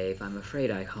sorry, Dave. I'm afraid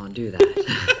I can't do that.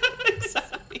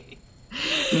 Exactly.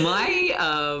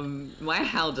 My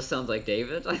howl just sounds like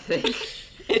David, I think.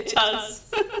 It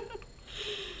does.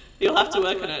 You'll have to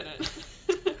work on it.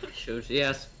 Should,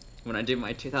 yes. When I do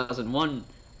my 2001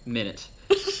 minute.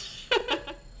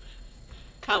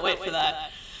 Can't wait for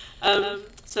that.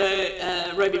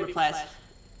 So Roby replies,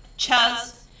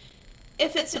 "Chaz,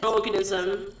 if it's an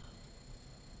organism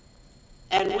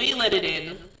and we let it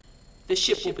in, the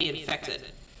ship will be infected."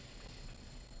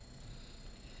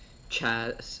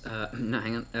 Chaz, no,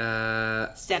 hang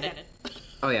on. Standard.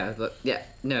 Oh yeah, but yeah,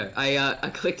 no. I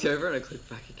clicked over and I clicked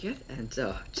back again, and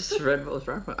just read what was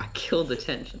wrong. I killed the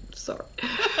tension. Sorry.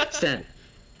 Standard.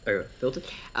 Oh, filter.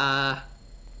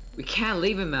 We can't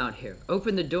leave him out here.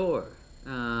 Open the door.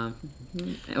 Or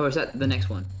is that the next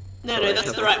one? No,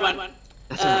 that's the right one.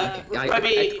 That's right.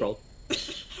 I scrolled.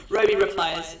 Roby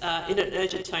replies in an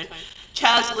urgent tone,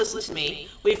 "Chaz, listen to me.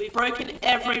 We've broken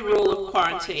every rule of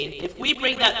quarantine. If we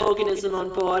bring that organism on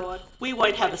board, we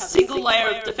won't have a single layer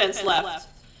of defense left."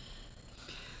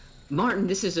 Martin,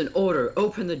 this is an order.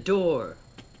 Open the door.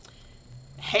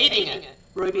 Hating it,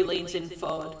 Roby leans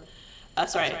forward.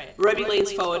 Roby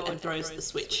leans forward and throws the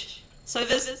switch. So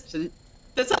there's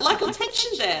that lack of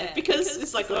tension there, because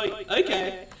it's like, oh,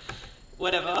 okay,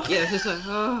 whatever. Yeah, it's just like,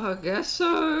 oh, I guess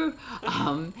so.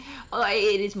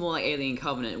 It is more like Alien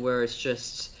Covenant, where it's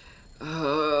just,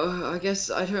 I guess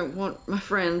I don't want my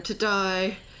friend to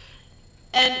die.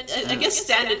 And I guess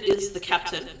Standard is the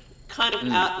captain, kind of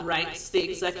outranks the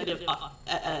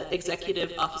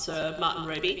executive officer, Martin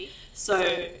Roby, so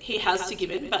he has to give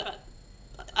in, but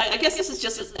I guess this is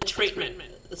just a treatment,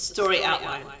 a story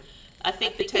outline. I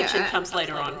think the tension comes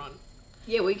later on.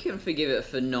 Yeah, we can forgive it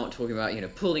for not talking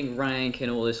about, pulling rank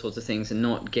and all those sorts of things and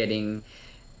not getting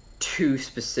too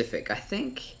specific. I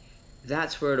think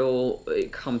that's where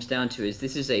it comes down to, is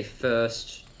this is a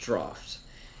first draft.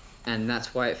 And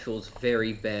that's why it feels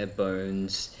very bare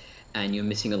bones and you're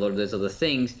missing a lot of those other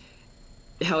things.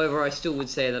 However, I still would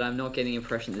say that I'm not getting the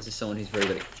impression this is someone who's very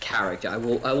good at character. I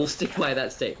will stick by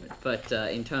that statement. But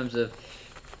in terms of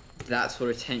that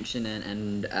sort of tension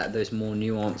and those more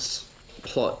nuanced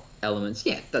plot elements,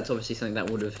 yeah, that's obviously something that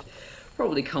would have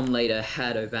probably come later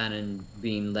had O'Bannon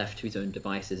been left to his own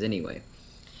devices anyway.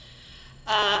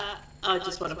 I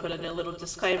just want to put in a little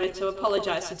disclaimer to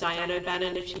apologise to Diane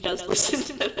O'Bannon if she does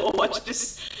listen to or watch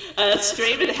this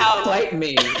stream and how... Fight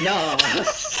me! No!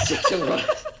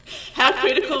 how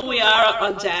critical we are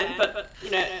on Dan, but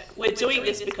you know, we're doing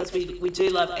this because we do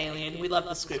love Alien, we love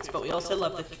the scripts, but we also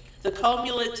love the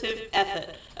cumulative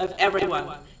effort of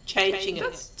everyone changing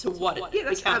it to what it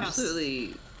that's becomes.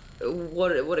 Absolutely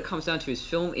what it comes down to is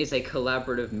film is a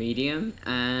collaborative medium,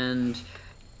 and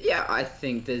yeah, I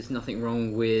think there's nothing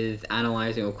wrong with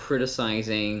analyzing or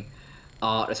criticizing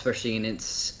art, especially in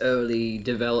its early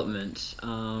development.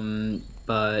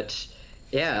 But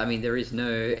yeah, I mean, there is no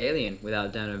Alien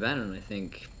without Dan O'Bannon. I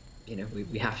think, you know,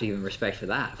 we have to give him respect for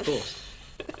that, of course.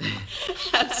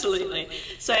 Absolutely.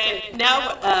 So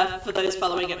now, for those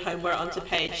following at home, we're on to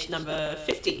page number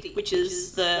 50, which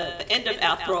is the end of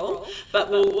our thrall, but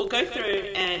we'll go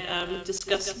through and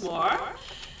discuss more.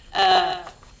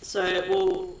 So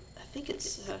I think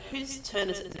it's, whose turn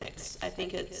is it next? I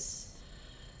think it's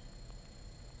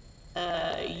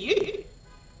you,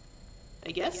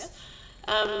 I guess.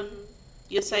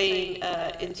 You're saying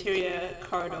interior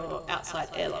corridor, outside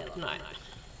airlock, night.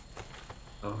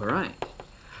 All right.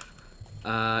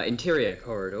 Interior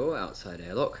corridor, outside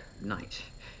airlock, night.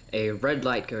 A red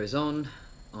light goes on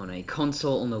a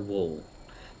console on the wall.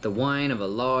 The whine of a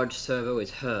large servo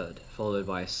is heard, followed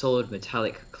by a solid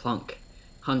metallic clunk.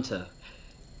 Hunter.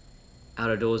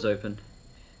 Outer doors open.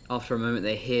 After a moment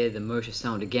they hear the motor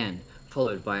sound again,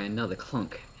 followed by another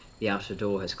clunk. The outer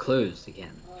door has closed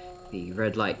again. The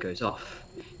red light goes off.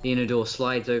 The inner door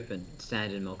slides open. Stan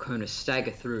and Malkona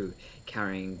stagger through,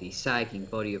 carrying the sagging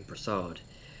body of Prasad.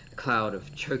 A cloud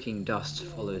of choking dust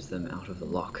follows them out of the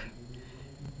lock.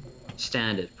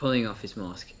 Standard, pulling off his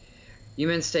mask. You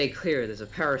men stay clear, there's a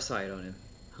parasite on him.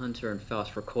 Hunter and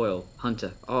Faust recoil.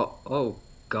 Hunter, oh,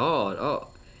 God, oh,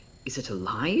 is it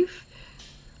alive?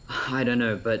 I don't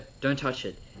know, but don't touch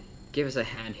it. Give us a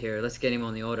hand here, let's get him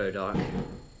on the auto, Doc.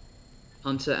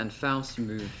 Hunter and Faust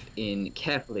move in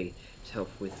carefully to help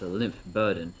with the limp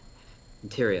burden.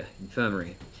 Interior,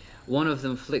 infirmary. One of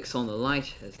them flicks on the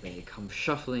light as they come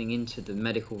shuffling into the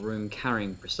medical room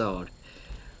carrying Prasad.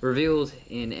 Revealed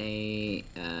in a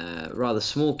rather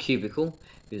small cubicle,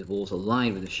 whose walls are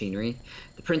lined with machinery,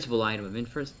 the principal item of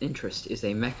interest is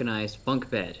a mechanized bunk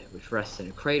bed, which rests in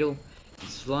a cradle and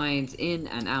slides in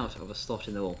and out of a slot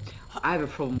in the wall. I have a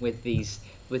problem with this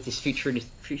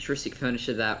futuristic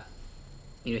furniture that,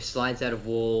 you know, slides out of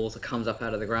walls or comes up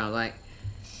out of the ground. Like,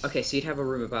 okay, so you'd have a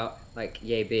room about, like,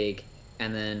 yay big,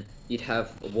 and then you'd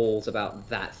have walls about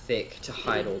that thick to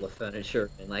hide all the furniture.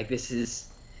 And, like,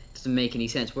 doesn't make any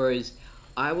sense. Whereas,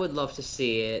 I would love to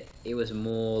see it was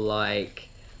more like,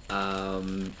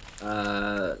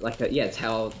 it's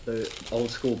how the old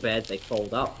school beds, they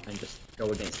fold up and just go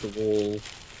against the wall,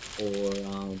 or,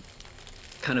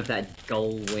 kind of that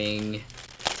gull wing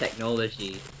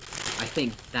technology. I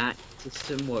think that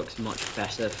system works much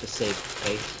better for saving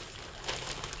space.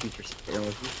 Futuristic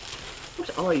technology.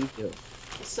 What are you doing?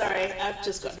 Sorry, I've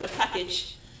just got a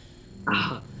package.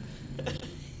 Ah.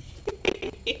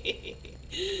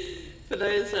 For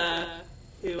those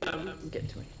who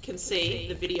can see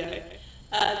the video,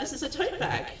 this is a tote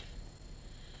bag.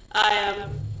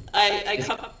 I'm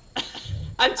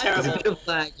terrible. There's a bit of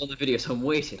lag on the video, so I'm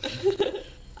waiting.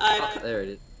 There it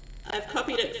is. I've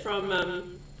copied it from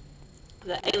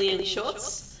the Alien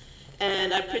shorts,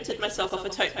 and I printed myself off a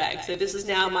tote bag, so this is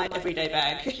now my everyday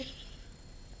bag.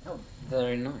 Oh,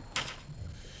 very nice.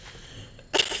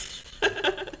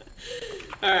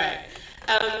 Alright.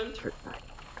 Tote bag.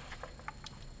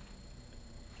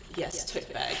 Yes,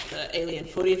 tote bag. The Alien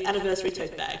 40th anniversary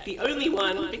tote bag. The only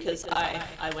one, because I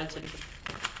went and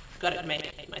got it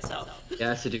made myself. Yeah, I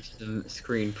have to do some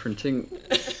screen printing.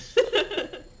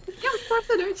 Yeah, of course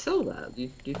I don't sell that.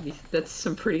 That's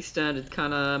some pretty standard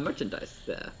kind of merchandise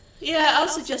there. Yeah, I'll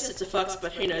suggest it to Fox,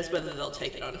 but who knows whether they'll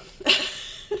take it on.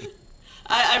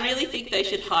 I really think they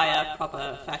should hire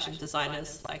proper fashion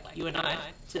designers like you and I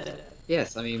to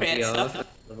Yes, I mean, create we are. stuff.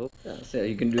 Yeah, so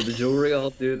you can do the jewelry, I'll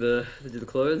do the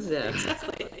clothes, yeah.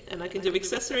 Exactly, and I can do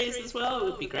accessories as well, it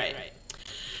would be great.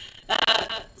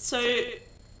 So,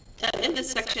 in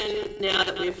this section, now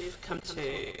that we've come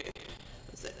to,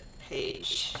 what's it,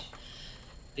 page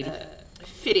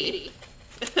 50,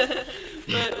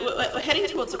 we're heading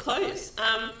towards a close.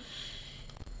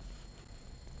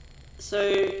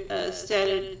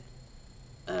 Standard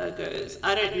goes,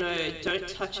 I don't know, don't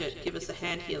touch it, give us a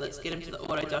hand here, let's get him to the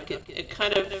auto dock. It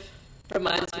kind of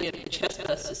reminds me of the chest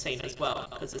burster scene as well,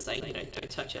 because it's saying, you know, don't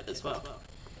touch it as well.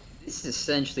 This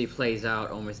essentially plays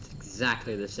out almost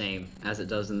exactly the same as it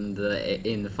does in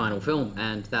the final film,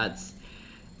 and that's...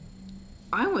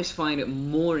 I always find it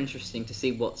more interesting to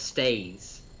see what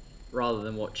stays rather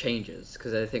than what changes,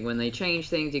 because I think when they change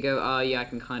things, you go, oh yeah, I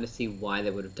can kind of see why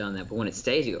they would have done that, but when it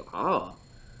stays, you go, oh,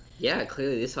 yeah,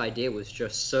 clearly this idea was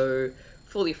just so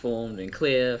fully formed and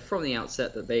clear from the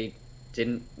outset that they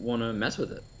didn't want to mess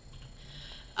with it.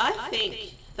 I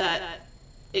think that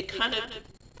it kind of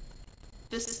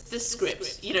this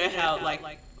script, you know how like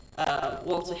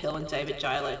Walter Hill and David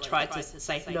Giler tried to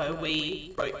say no,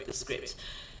 we wrote the script.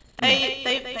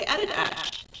 They added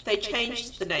Ash, they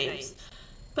changed the names,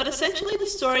 but essentially the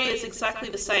story is exactly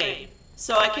the same.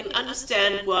 So I can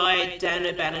understand why Dan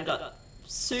O'Bannon got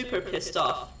super pissed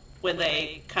off when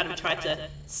they kind of tried to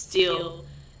steal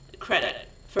credit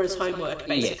for his homework,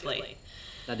 basically. Yeah.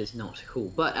 That is not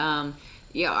cool. But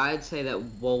yeah, I'd say that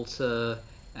Walter,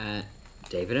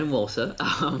 David and Walter,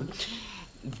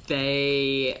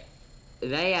 they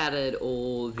added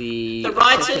all the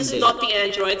writers, not the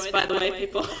androids, by the way,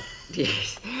 people.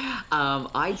 Yes,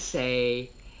 I'd say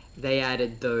they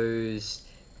added those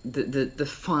the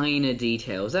finer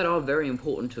details that are very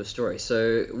important to a story.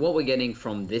 So what we're getting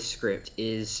from this script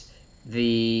is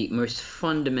the most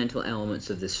fundamental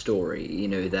elements of this story. You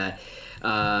know, that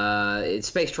it's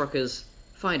space truckers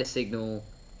find a signal,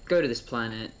 go to this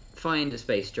planet, find a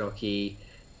space jockey,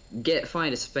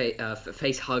 find a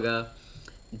face hugger,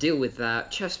 deal with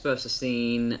that, chest burster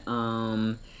scene,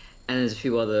 and there's a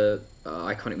few other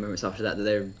iconic moments after that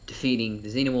they're defeating the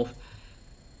xenomorph.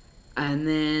 And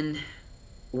then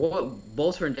what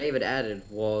Walter and David added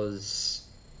was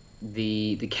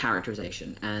the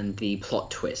characterization and the plot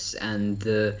twists and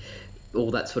all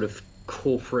that sort of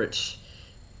corporate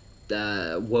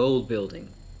world building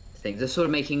things. They're sort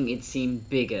of making it seem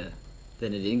bigger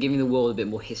than it is, and giving the world a bit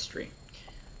more history.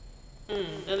 And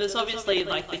there's obviously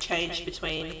like the change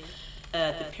between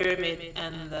the pyramid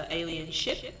and the alien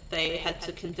ship. They had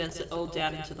to condense it all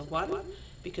down into the one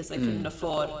because they couldn't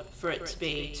afford for it to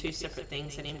be two separate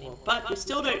things anymore. But we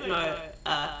still don't know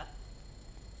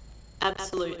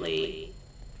absolutely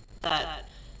that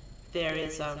there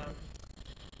is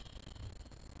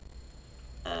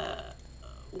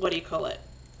what do you call it?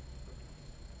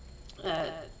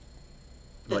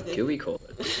 What do we call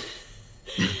it?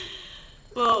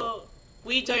 Well,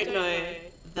 we don't know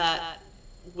that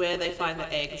where they find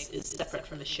the eggs is separate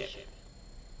from the ship.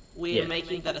 We are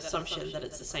making that assumption that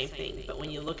it's the same thing, but when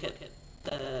you look at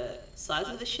the size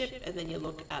of the ship and then you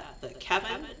look at the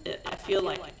cabin, I feel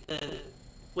like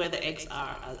where the eggs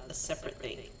are a separate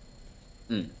thing.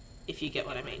 If you get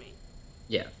what I mean.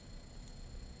 Yeah.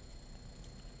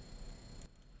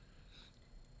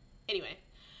 Anyway,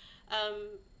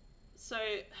 so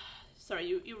sorry,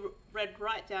 you read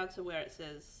right down to where it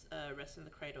says rest in the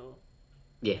cradle.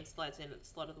 Yeah. And slides in at the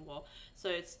slot of the wall.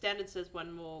 So standard says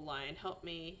one more line. Help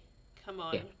me. Come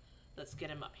on. Yeah. Let's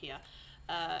get him up here.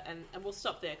 And we'll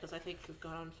stop there because I think we've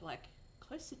gone on for like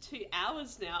close to 2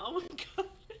 hours now. Oh my god.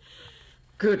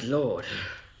 Good lord.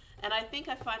 And I think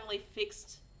I finally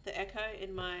fixed the echo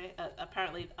in my...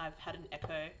 apparently I've had an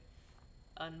echo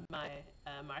on my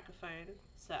microphone.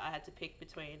 So I had to pick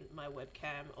between my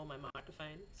webcam or my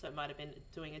microphone. So it might have been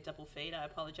doing a double feed. I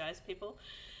apologise, people.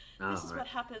 This is what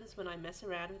happens when I mess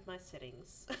around with my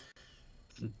settings.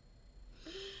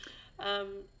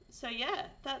 So yeah,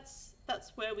 that's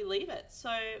where we leave it. So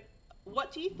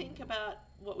what do you think about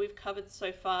what we've covered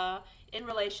so far in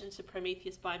relation to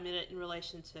Prometheus by Minute, in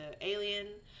relation to Alien?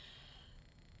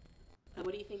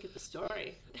 What do you think of the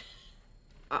story?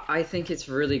 I think it's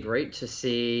really great to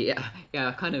see. Yeah,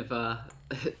 I kind of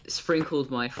sprinkled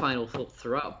my final thought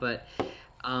throughout, but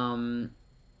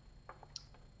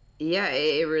yeah,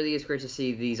 it really is great to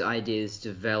see these ideas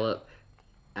develop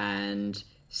and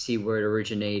see where it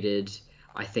originated.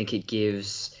 I think it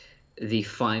gives the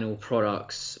final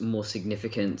products more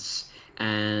significance,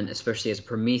 and especially as a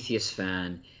Prometheus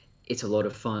fan, it's a lot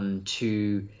of fun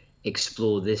to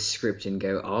explore this script and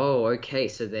go, oh, okay,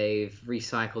 so they've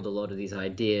recycled a lot of these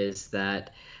ideas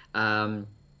that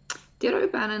did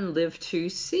O'Bannon live to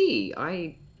see?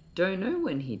 I don't know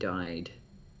when he died.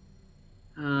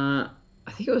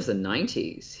 I think it was the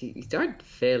 90s. He died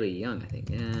fairly young, I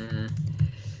think.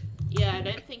 Yeah, I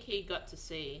don't think he got to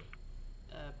see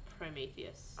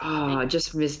Prometheus. I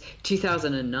just missed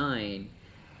 2009.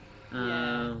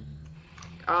 Yeah.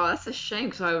 Oh, that's a shame,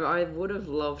 because I would have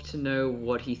loved to know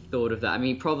what he thought of that. I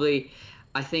mean, probably,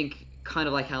 I think, kind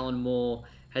of like Alan Moore,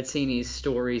 had seen his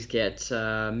stories get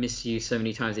misused so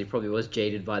many times, he probably was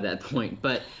jaded by that point.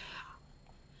 But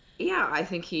yeah, I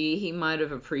think he might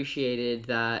have appreciated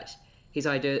that his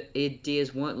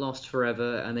ideas weren't lost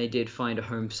forever, and they did find a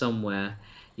home somewhere,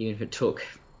 even if it took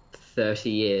 30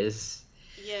 years.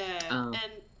 Yeah, and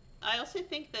I also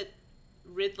think that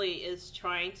Ridley is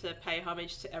trying to pay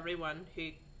homage to everyone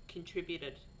who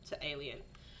contributed to Alien.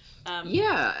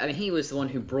 Yeah, I mean, he was the one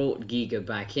who brought Giga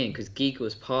back in because Giga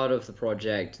was part of the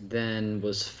project, then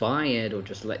was fired or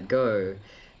just let go,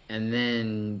 and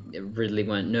then Ridley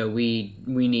went, "No, we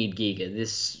need Giga.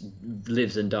 This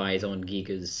lives and dies on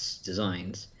Giga's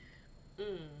designs."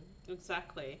 Mm,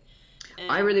 exactly.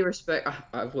 I And really respect.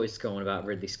 I've always gone about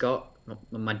Ridley Scott,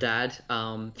 my dad.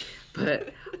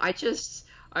 But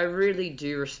I really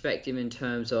do respect him in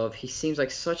terms of he seems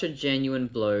like such a genuine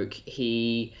bloke.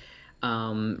 He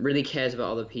really cares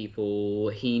about other people.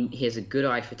 He has a good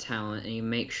eye for talent, and he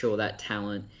makes sure that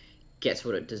talent gets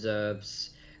what it deserves.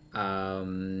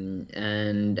 And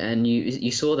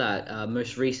you saw that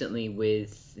most recently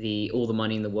with the All the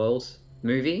Money in the World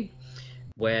movie,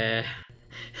 where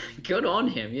good on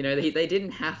him. You know, they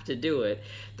didn't have to do it.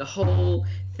 The whole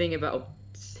thing about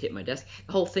hit my desk.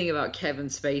 The whole thing about Kevin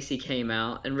Spacey came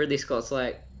out, and Ridley Scott's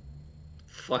like,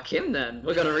 "Fuck him, then.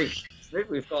 We're gonna read.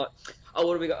 We've got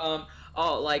what do we got?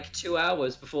 Like 2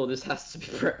 hours before this has to be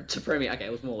to premiere. Okay,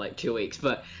 it was more like 2 weeks,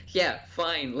 but yeah,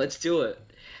 fine, let's do it.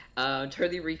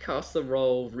 Totally recast the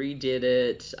role, redid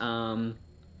it. And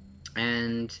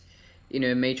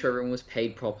made sure everyone was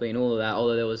paid properly and all of that.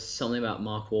 Although there was something about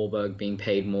Mark Wahlberg being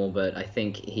paid more, but I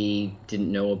think he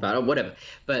didn't know about it. Whatever.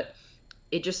 But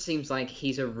it just seems like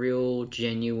he's a real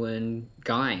genuine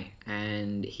guy,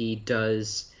 and he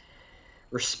does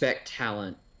respect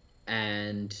talent,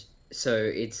 and so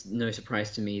it's no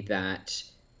surprise to me that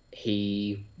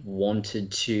he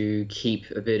wanted to keep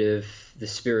a bit of the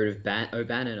spirit of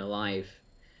O'Bannon alive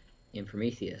in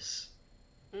Prometheus.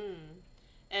 mm,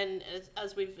 and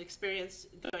as we've experienced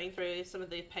going through some of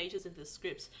the pages in the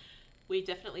scripts, we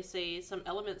definitely see some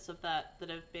elements of that that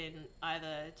have been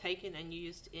either taken and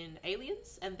used in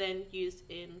Aliens and then used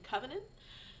in Covenant.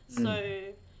 Mm.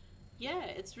 So yeah,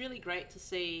 it's really great to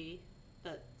see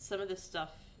that some of this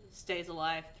stuff stays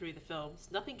alive through the films.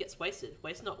 Nothing gets wasted.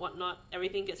 Waste not, want not.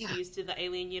 Everything gets Yeah. used in the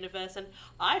Alien universe, and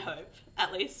I hope,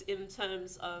 at least in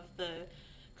terms of the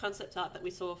concept art that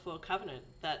we saw for Covenant,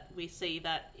 that we see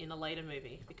that in a later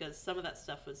movie, because some of that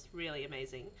stuff was really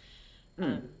amazing,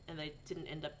 Mm. and they didn't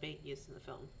end up being used in the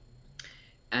film.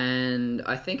 And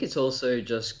I think it's also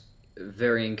just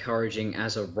very encouraging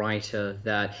as a writer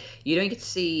that you don't get to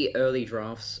see early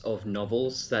drafts of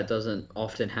novels. That doesn't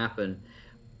often happen.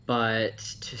 But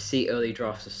to see early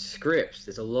drafts of scripts,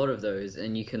 there's a lot of those,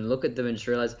 and you can look at them and just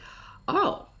realize,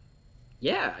 oh,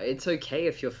 yeah, it's okay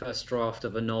if your first draft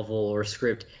of a novel or a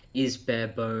script is bare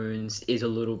bones, is a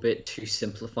little bit too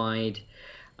simplified.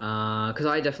 Because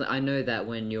I know that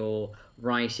when you're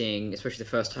writing, especially the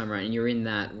first time around, and you're in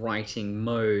that writing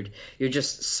mode, you're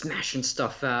just smashing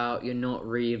stuff out. You're not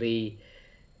really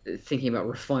thinking about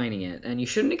refining it, and you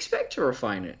shouldn't expect to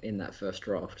refine it in that first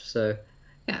draft. So,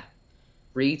 yeah,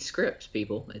 read scripts,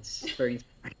 people. It's very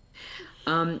inspiring.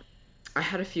 Um, I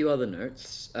had a few other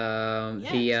notes. Yeah,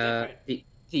 go for it.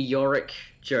 The Yorick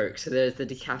joke. So there's the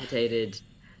decapitated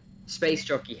space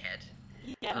jockey head.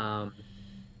 Yeah. Um,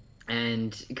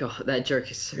 and God, that joke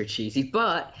is so cheesy,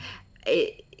 but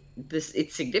it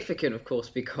it's significant, of course,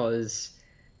 because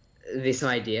this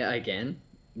idea again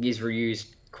is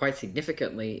reused quite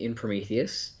significantly in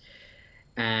Prometheus,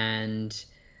 and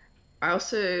I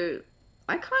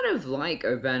kind of like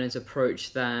O'Bannon's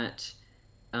approach that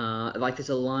like there's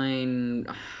a line,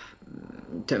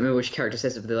 don't remember which character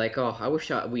says it, but they're like, "Oh, I wish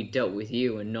we dealt with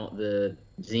you and not the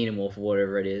xenomorph or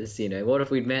whatever it is. What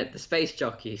if we'd met the space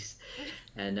jockeys?"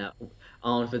 And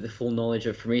armed with the full knowledge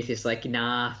of Prometheus, like,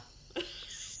 nah,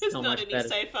 it's It's not not much any better.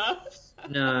 safer.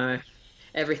 No,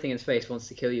 everything in space wants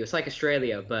to kill you. It's like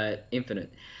Australia, but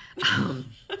infinite. Um,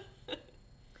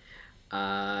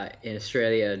 in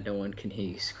Australia, no one can hear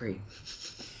you scream.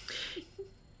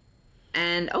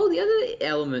 And the other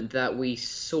element that we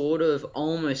sort of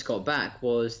almost got back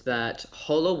was that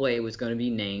Holloway was going to be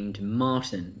named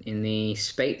Martin in the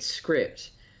Spate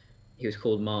script. He was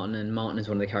called Martin, and Martin is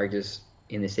one of the characters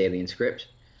in this Alien script.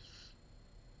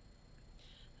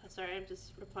 Sorry, I'm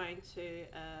just replying to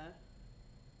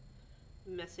a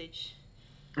message.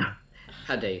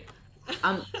 How dare you? The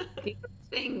other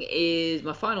thing is,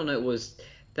 my final note was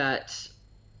that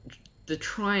the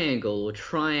triangle or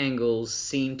triangles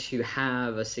seem to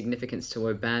have a significance to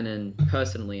O'Bannon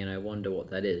personally, and I wonder what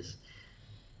that is.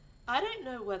 I don't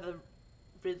know whether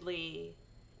Ridley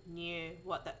knew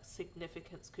what that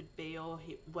significance could be, or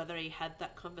whether he had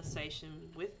that conversation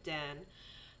with Dan,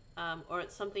 or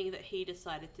it's something that he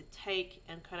decided to take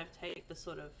and kind of take the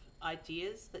sort of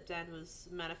ideas that Dan was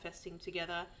manifesting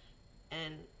together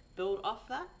and build off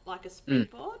that like a Mm,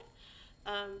 springboard.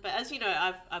 But as you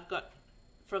know, I've got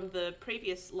from the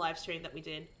previous live stream that we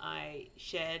did, I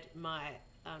shared my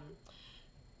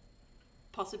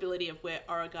possibility of where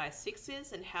Orogai 6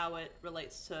 is and how it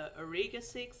relates to Origa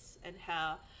 6, and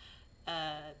how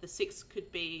the 6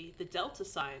 could be the delta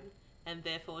sign, and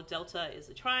therefore delta is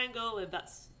a triangle, and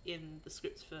that's in the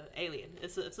scripts for Alien.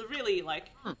 It's a really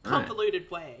convoluted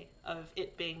way of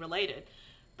it being related,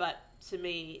 but to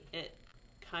me it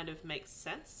kind of makes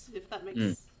sense, if that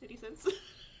makes any sense.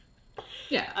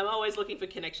 Yeah. I'm always looking for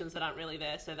connections that aren't really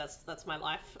there, so that's my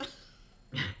life.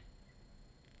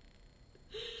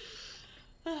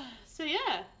 So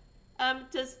yeah,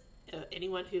 does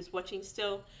anyone who's watching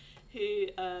still who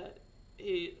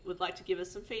would like to give us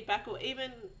some feedback, or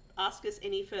even ask us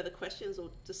any further questions or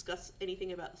discuss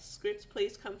anything about the script,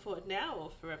 please come forward now or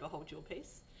forever hold your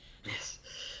peace. Yes.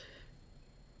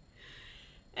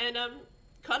 And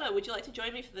Connor, would you like to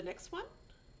join me for the next one?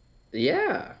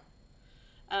 Yeah.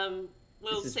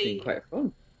 We'll this see. Has been quite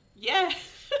fun. Yeah.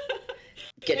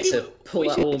 Get to pull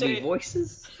out all the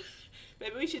voices.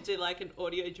 Maybe we should do like an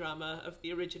audio drama of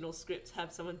the original script,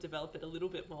 have someone develop it a little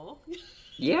bit more.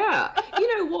 Yeah.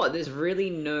 You know what? There's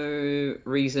really no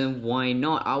reason why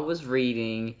not. I was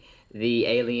reading the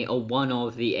Alien, or one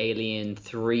of the Alien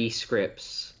 3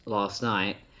 scripts last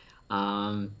night.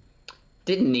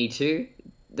 Didn't need to.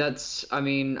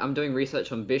 I'm doing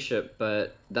research on Bishop,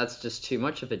 but that's just too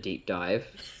much of a deep dive.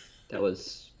 But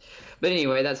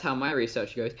anyway, that's how my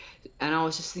research goes. And I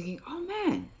was just thinking, oh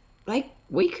man, like,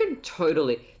 we could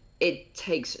totally, it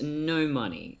takes no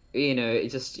money,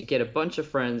 just get a bunch of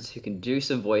friends who can do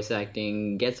some voice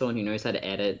acting, get someone who knows how to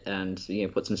edit and,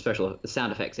 put some special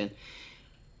sound effects in.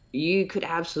 You could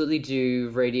absolutely do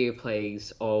radio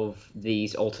plays of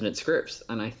these alternate scripts,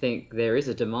 and I think there is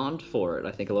a demand for it.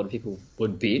 I think a lot of people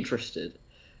would be interested.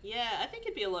 Yeah, I think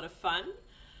it'd be a lot of fun.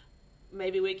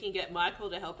 Maybe we can get Michael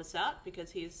to help us out, because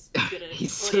he's good at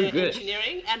He's audio so good.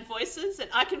 engineering and voices, and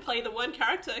I can play the one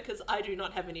character because I do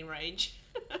not have any range.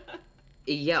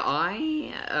 Yeah,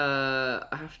 I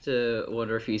have to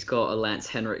wonder if he's got a Lance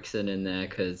Henriksen in there,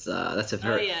 because that's it's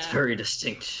a very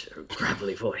distinct,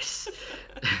 gravelly voice.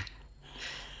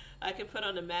 I can put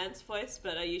on a man's voice,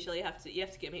 but I usually you have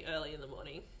to get me early in the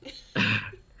morning.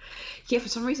 Yeah, for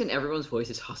some reason everyone's voice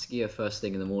is huskier first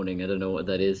thing in the morning. I don't know what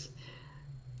that is.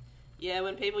 Yeah,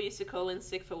 when people used to call in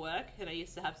sick for work, and I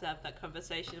used to have that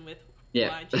conversation with, why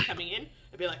aren't you coming in?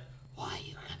 I'd be like, why are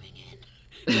you coming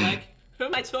in? You're like, who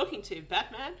am I talking to,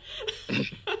 Batman?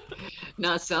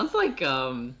 No, it sounds like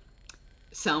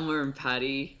Selma and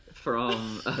Patty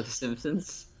from The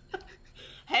Simpsons.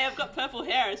 Hey, I've got purple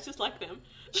hair, it's just like them.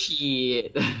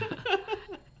 Shit.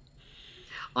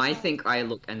 I think I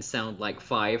look and sound like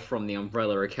 5 from the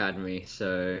Umbrella Academy,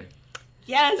 so...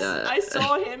 Yes, I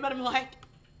saw him, and I'm like,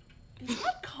 is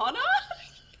that Connor?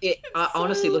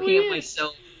 Honestly, so looking weird. at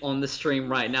myself on the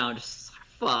stream right now, I'm just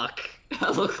fuck.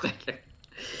 I look like it.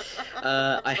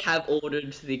 I have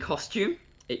ordered the costume.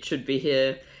 It should be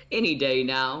here any day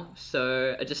now,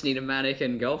 so I just need a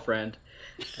mannequin girlfriend,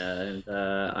 and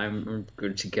I'm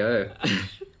good to go.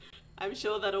 I'm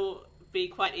sure that'll be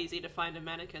quite easy to find a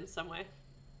mannequin somewhere.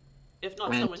 If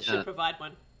not, someone should provide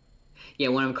one. Yeah,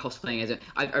 when I'm cosplaying as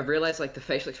I've realized, like, the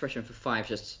facial expression for 5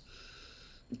 just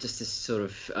this sort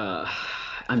of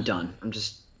I'm done. I'm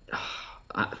just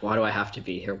why do I have to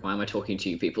be here? Why am I talking to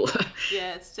you people?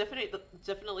 Yeah, it's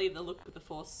definitely the look with the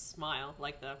forced smile,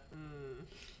 like the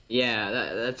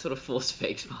Yeah, that sort of forced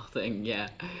fake smile thing. Yeah.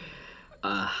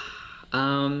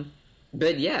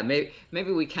 But yeah,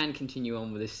 maybe we can continue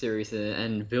on with this series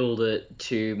and build it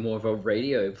to more of a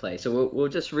radio play. So we'll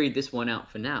just read this one out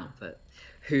for now, but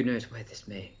who knows where this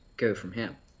may go from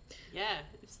here. Yeah,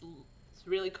 it's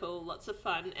really cool, lots of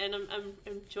fun, and I'm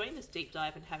enjoying this deep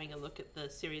dive and having a look at the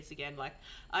series again. Like,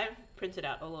 I've printed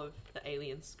out all of the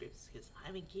Alien scripts because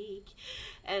I'm a geek,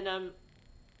 and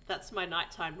that's my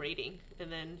nighttime reading.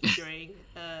 And then during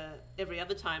every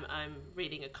other time, I'm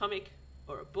reading a comic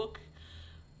or a book,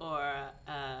 or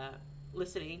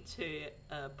listening to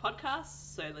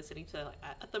podcasts. So listening to,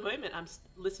 at the moment, I'm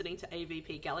listening to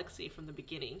AVP Galaxy from the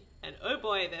beginning, and oh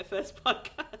boy, their first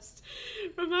podcast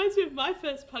reminds me of my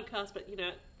first podcast. But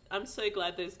I'm so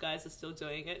glad those guys are still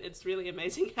doing it. It's really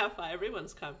amazing how far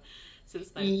everyone's come since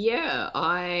then. Yeah,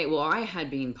 I had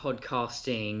been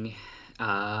podcasting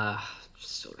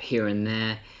sort of here and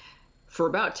there for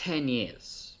about 10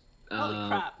 years. Holy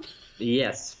crap.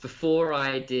 Yes, before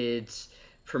I did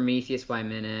Prometheus by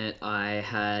Minute, I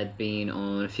had been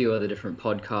on a few other different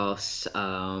podcasts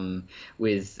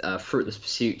with Fruitless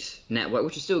Pursuit Network,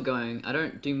 which is still going. I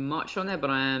don't do much on there, but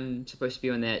I am supposed to be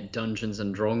on their Dungeons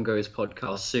and Drongos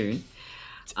podcast soon.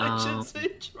 Dungeons and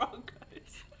Drongos.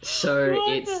 So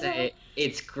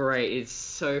it's great. It's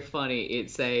so funny.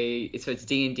 It's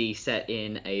D&D set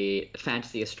in a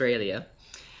fantasy Australia.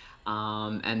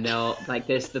 And they'll like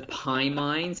there's the pie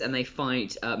mines, and they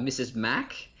fight Mrs.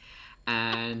 Mac,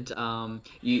 and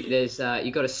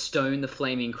you got to stone the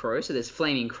flaming crow. So there's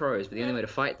flaming crows, but the only way to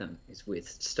fight them is with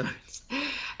stones,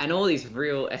 and all these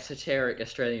real esoteric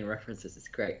Australian references. It's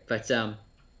great, but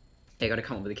they got to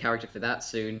come up with a character for that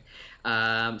soon.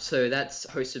 So that's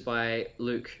hosted by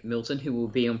Luke Milton, who will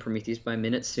be on Prometheus by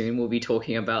Minute soon. We'll be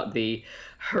talking about the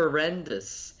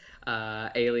horrendous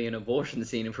alien abortion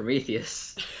scene in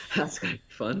Prometheus. That's going to be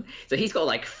fun. So he's got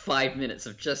like 5 minutes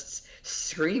of just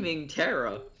screaming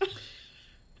terror.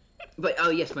 But oh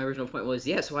yes, my original point was,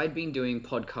 yeah, so I'd been doing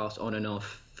podcasts on and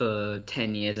off for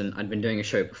 10 years, and I'd been doing a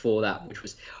show before that, which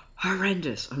was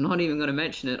horrendous. I'm not even going to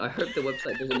mention it. I hope the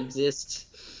website doesn't exist.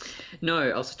 No,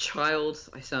 I was a child.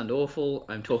 I sound awful.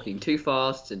 I'm talking too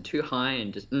fast and too high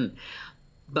and just.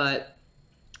 But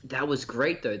that was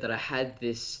great, though, that I had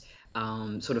this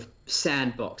sort of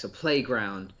sandbox, a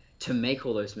playground to make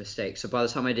all those mistakes. So by the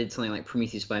time I did something like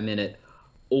Prometheus by Minute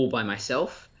all by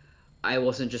myself, I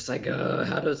wasn't just like,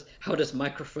 how does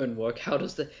microphone work? How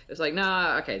does the... It's like,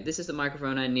 nah, okay, this is the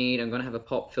microphone I need. I'm going to have a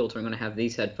pop filter. I'm going to have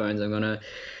these headphones.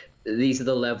 These are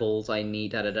the levels I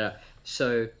need, da-da-da.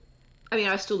 So... I mean,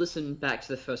 I still listen back to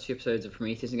the first few episodes of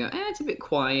Prometheus and go, it's a bit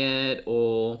quiet,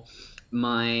 or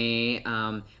my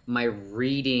my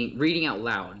reading out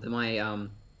loud, my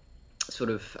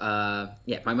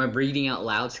my reading out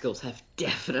loud skills have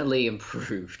definitely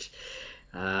improved.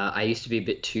 I used to be a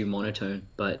bit too monotone,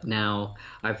 but now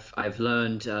I've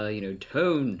learned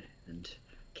tone and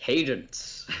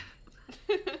cadence.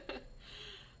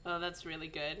 Oh, that's really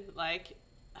good. Like,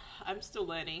 I'm still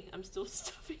learning. I'm still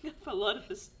stuffing up a lot of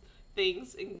this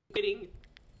things, including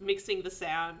mixing the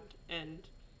sound and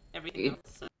everything else.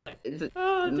 So,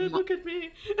 don't look at me.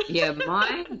 Yeah,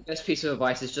 my best piece of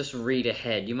advice is just read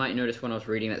ahead. You might notice when I was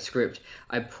reading that script,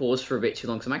 I paused for a bit too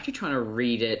long, because I'm actually trying to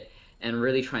read it and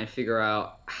really try and figure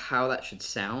out how that should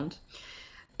sound.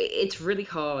 It's really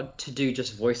hard to do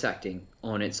just voice acting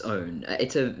on its own.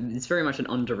 It's very much an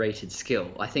underrated skill.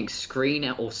 I think screen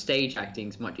or stage acting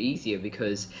is much easier,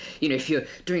 because if you're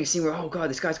doing a scene where, oh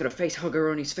god, this guy's got a face hugger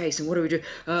on his face and what do we do?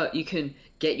 You can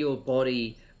get your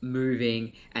body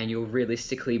moving and you're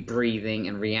realistically breathing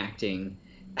and reacting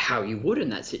how you would in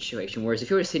that situation. Whereas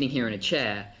if you're just sitting here in a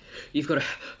chair, you've got to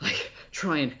like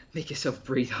try and make yourself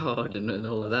breathe hard and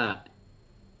all of that.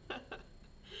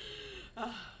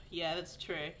 Yeah, that's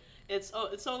true. It's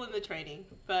all in the training,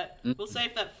 but we'll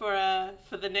save that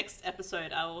for the next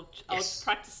episode. I'll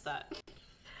practice that.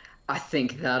 I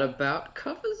think that about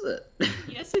covers it.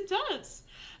 Yes, it does.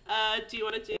 Do you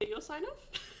want to do your sign off?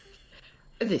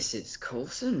 This is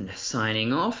Coulson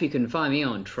signing off. You can find me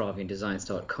on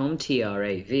traviandesigns.com,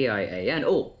 TRAVIAN,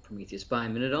 or Prometheus by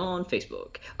Minute on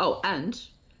Facebook. Oh, and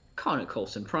Connor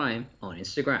Coulson Prime on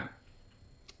Instagram.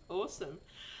 Awesome.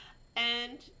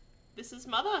 And this is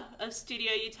Mother of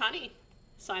Studio Yutani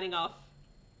signing off.